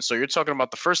 season, so you're talking about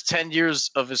the first 10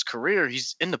 years of his career,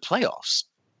 he's in the playoffs,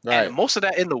 right? And most of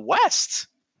that in the West.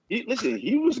 He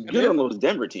was good on those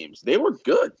Denver teams. They were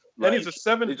good. And he's a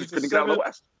 7. He's a 7.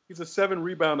 He's a 7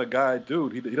 rebounder guy,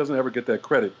 dude. He doesn't ever get that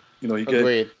credit.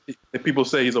 People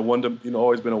say he's always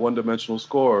been a one-dimensional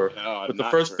scorer. No, but the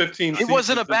first 15 he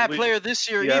wasn't a bad player this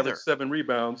year either. He averaged 7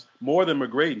 rebounds, more than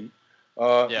McGrady.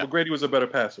 McGrady was a better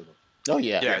passer, though. Oh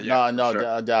yeah. No, sure.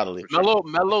 Undoubtedly.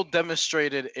 Melo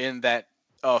demonstrated in that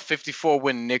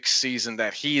 54-win Knicks season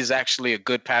that he is actually a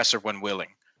good passer when willing.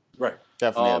 Right.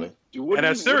 Definitely. And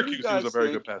at Syracuse, he was a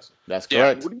very good passer. That's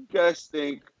correct. What do you guys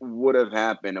think would have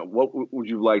happened? What would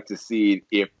you like to see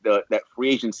if that free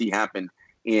agency happened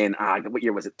in, what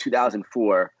year was it,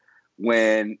 2004,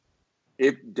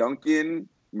 if Duncan,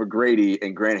 McGrady,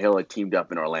 and Grant Hill had teamed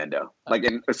up in Orlando?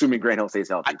 Assuming Grant Hill stays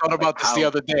healthy. I thought about this the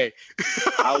other day.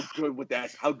 How good would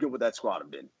that squad have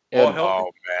been? Man.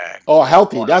 Oh,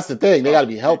 healthy. That's the thing. They got to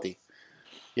be healthy.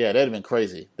 Yeah, that'd have been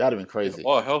crazy. That'd have been crazy.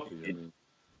 All healthy.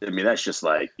 I mean, that's just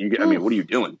like what are you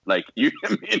doing? Like you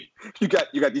got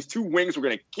these two wings who are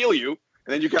gonna kill you, and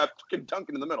then you got fucking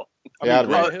Duncan in the middle.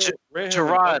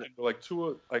 Gerard,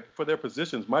 for their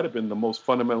positions, might have been the most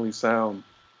fundamentally sound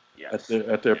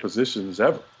at their positions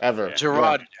ever. Yeah.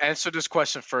 Gerard, answer this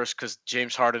question first, because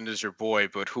James Harden is your boy.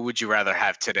 But who would you rather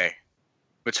have today,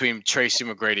 between Tracy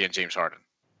McGrady and James Harden?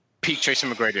 Peak Tracy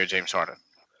McGrady or James Harden?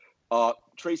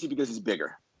 Tracy, because he's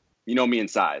bigger. You know me in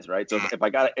size, right? So if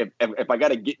I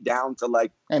gotta get down to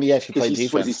like, and he actually played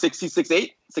defense. Was he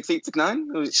 6'8", 6'9"?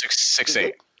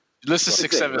 6'8". Listen,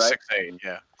 6'7", 6'8".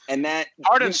 Yeah. And that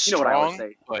Harden's strong, what I would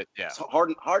say. But yeah, so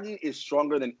Harden is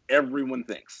stronger than everyone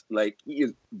thinks. Like, he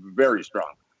is very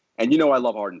strong. And I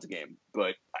love Harden's game,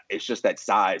 but it's just that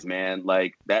size, man.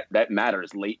 Like that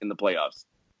matters late in the playoffs.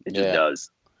 It just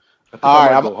does. All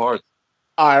right, go hard.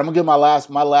 All right, I'm gonna give my last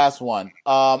one.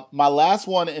 My last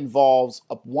one involves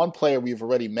one player we've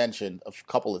already mentioned a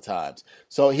couple of times.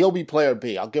 So he'll be player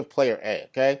B. I'll give player A.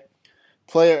 Okay,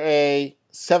 player A,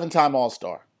 7-time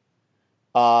All-Star.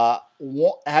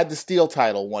 Had the steal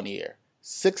title 1 year.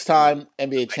 6-time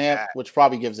NBA champ, which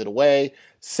probably gives it away.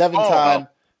 7-time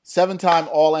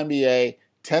All NBA.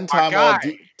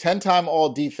 10-time All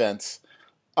Defense.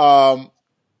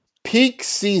 Peak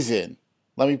season.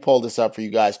 Let me pull this up for you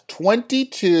guys.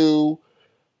 22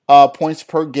 points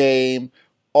per game.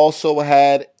 Also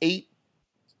had 8.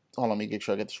 Hold on, let me make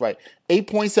sure I get this right.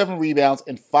 8.7 rebounds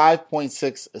and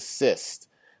 5.6 assists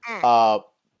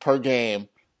per game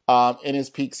in his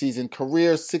peak season.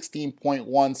 Career 16.1,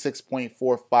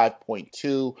 6.4,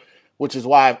 5.2, which is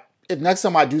why if next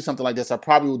time I do something like this, I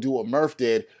probably will do what Murph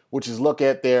did, which is look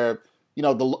at their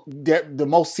the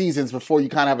most seasons before you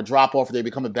kind of have a drop off, they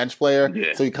become a bench player.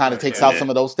 Yeah. So he kind of takes out some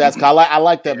of those stats. I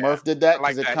like that Murph did that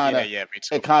because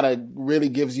it kind of really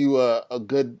gives you a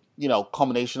good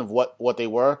culmination of what they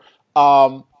were.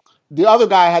 The other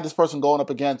guy I had this person going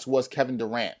up against was Kevin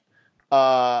Durant.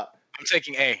 I'm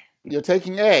taking A. You're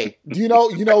taking A. Do you know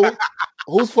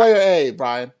who's player A,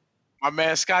 Brian? My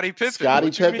man Scottie Pippen. Scottie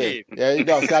Pippen. There you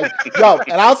go, Scottie. Yo,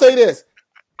 and I'll say this: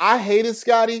 I hated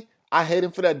Scottie. I hate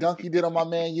him for that dunk he did on my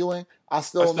man Ewing. I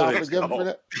still not forgive him for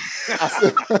that.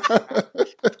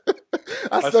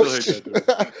 I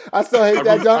still hate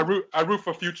that dunk. I root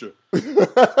for Future. Damn,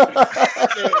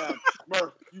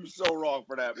 Murph, you so wrong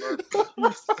for that, Murph.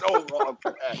 You so wrong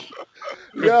for that.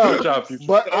 Yeah, good job, Future.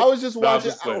 But I was just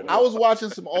watching. I was watching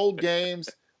some old games,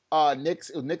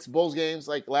 Knicks Bulls games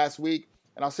like last week,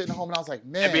 and I was sitting at home and I was like,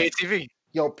 man, NBA TV.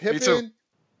 Yo, Pippen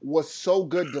was so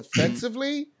good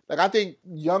defensively. Like, I think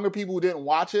younger people who didn't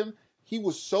watch him, he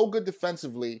was so good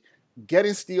defensively,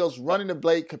 getting steals, running the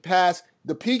blade, could pass.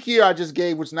 The peak year I just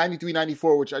gave, which 93,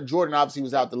 94, which Jordan obviously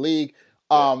was out the league.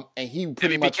 And he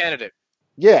pretty MVP much candidate.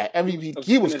 Yeah, MVP.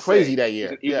 He was crazy that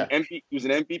year. He was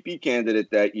an MVP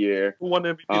candidate that year. Who won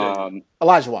the MVP that year?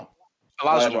 Elijah won.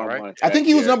 Elijah won, right? I think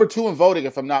he was number 2 in voting,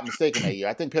 if I'm not mistaken, that year.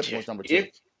 I think Pippen was number 2.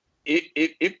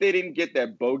 If they didn't get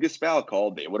that bogus foul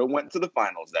call, they would have went to the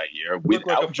finals that year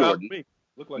without Jordan.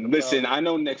 Listen, I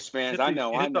know Knicks fans. I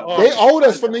know. They owed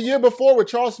us from the year before with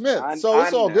Charles Smith, so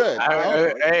it's all good.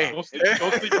 Hey, don't sleep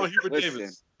on Hubert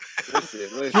Davis.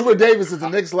 Listen. Hubert Davis is the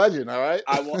Knicks legend, all right?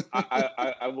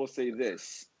 I will say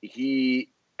this.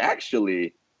 He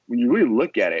actually, when you really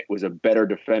look at it, was a better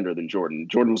defender than Jordan.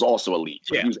 Jordan was also elite.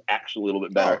 So he was actually a little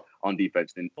bit better on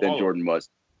defense than Jordan was.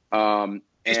 And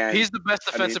he's the best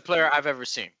defensive player I've ever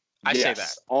seen. I say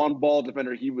that. On-ball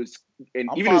defender, he was, and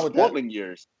even his Portland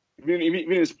years. Even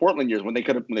his Portland years when they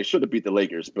should have beat the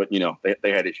Lakers, but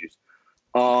they had issues.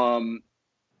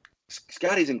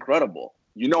 Scotty's incredible.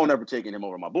 Never taking him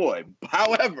over my boy.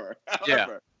 However,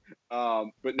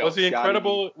 but no. Was he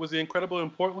incredible? Was he incredible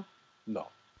in Portland? No.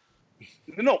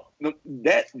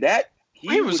 That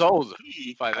he was old.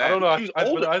 I don't know.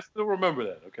 But I still remember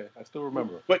that. Okay, I still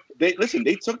remember. But they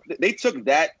took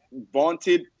that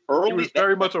vaunted early. He was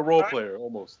very much a role player,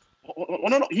 almost.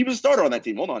 No, he was a starter on that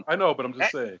team. Hold on. I know, but I'm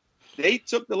just saying. They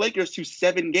took the Lakers to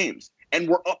 7 games and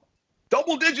were up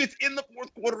double digits in the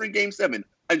fourth quarter in Game 7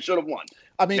 and should have won.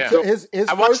 I mean,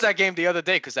 I watched that game the other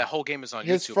day because that whole game is on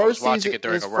YouTube. I was watching it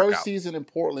during a workout. His first season in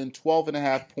Portland,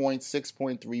 12.5 points,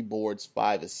 6.3 boards,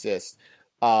 5 assists.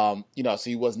 So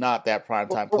he was not that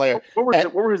primetime player.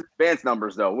 What were his advanced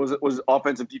numbers though? Was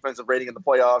offensive, defensive rating in the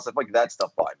playoffs? I think that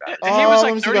stuff probably mattered. He was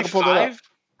like 35,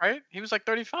 right? He was like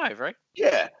 35, right?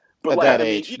 Yeah. But at that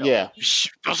age,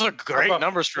 those are great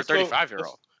numbers for a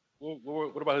 35-year-old.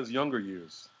 What about his younger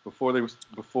years before they? So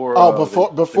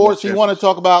you want to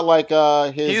talk about like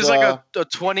his? He was like a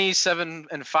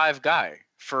 27-5 guy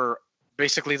for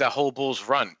basically the whole Bulls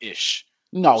run ish.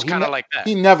 No, kind of like that.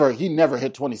 He never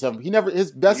hit 27.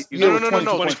 His best year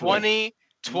was 20,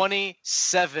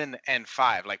 27 and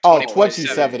 5, like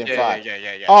 27 and 5.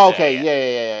 Yeah. Oh, okay,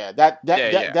 yeah. That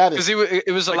is because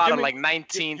it was a lot of like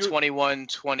 19, 21,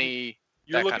 20.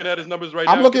 You're looking at his numbers right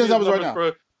now. I'm looking at his numbers right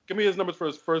now. Give me his numbers for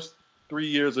his first 3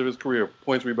 years of his career: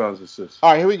 points, rebounds, assists.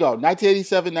 All right, here we go.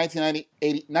 1987,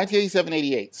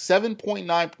 88.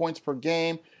 7.9 points per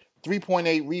game,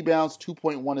 3.8 rebounds,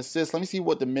 2.1 assists. Let me see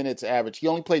what the minutes average. He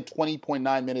only played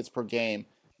 20.9 minutes per game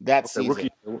that season.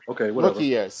 Rookie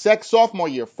year. Sophomore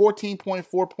year,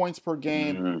 14.4 points per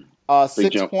game,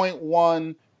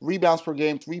 6.1 rebounds per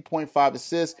game, 3.5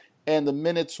 assists, and the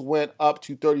minutes went up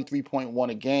to 33.1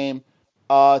 a game.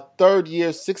 Third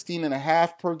year,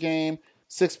 16.5 per game,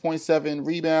 6.7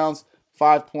 rebounds,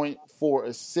 5.4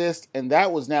 assists, and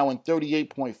that was now in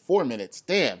 38.4 minutes.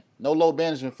 Damn, no load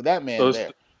management for that man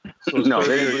there. No,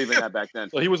 they didn't believe in that back then.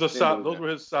 So he was those were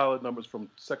his solid numbers from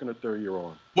second or third year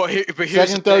on. Well, but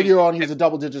second, third year on, he was a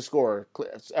double-digit scorer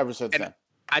ever since then.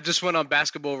 I just went on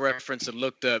Basketball Reference and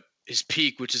looked up his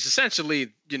peak, which is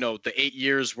essentially, the 8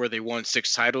 years where they won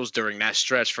 6 titles during that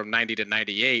stretch from 90 to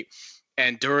 98.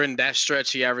 And during that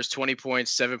stretch, he averaged 20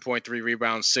 points, 7.3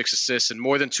 rebounds, 6 assists, and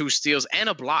more than 2 steals and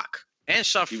a block, and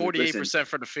shot 48%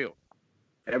 from the field.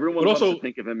 Everyone loves to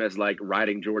think of him as like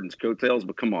riding Jordan's coattails,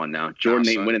 but come on now, Jordan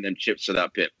ain't winning them chips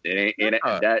without Pip. It ain't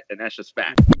that, and that's just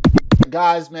fact.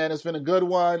 Guys, man, it's been a good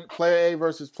one. Player A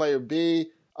versus Player B.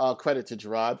 Credit to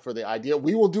Gerard for the idea.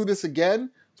 We will do this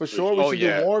again for sure. We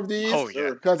should do more of these. Oh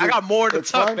yeah, I got more in the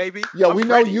tuck, baby. Yeah, we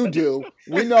know you do.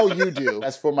 We know you do.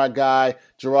 That's for my guy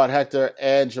Gerard Hector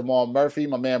and Jamal Murphy,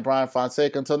 my man Brian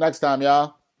Fonseca. Until next time,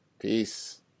 y'all.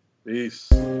 Peace. Peace.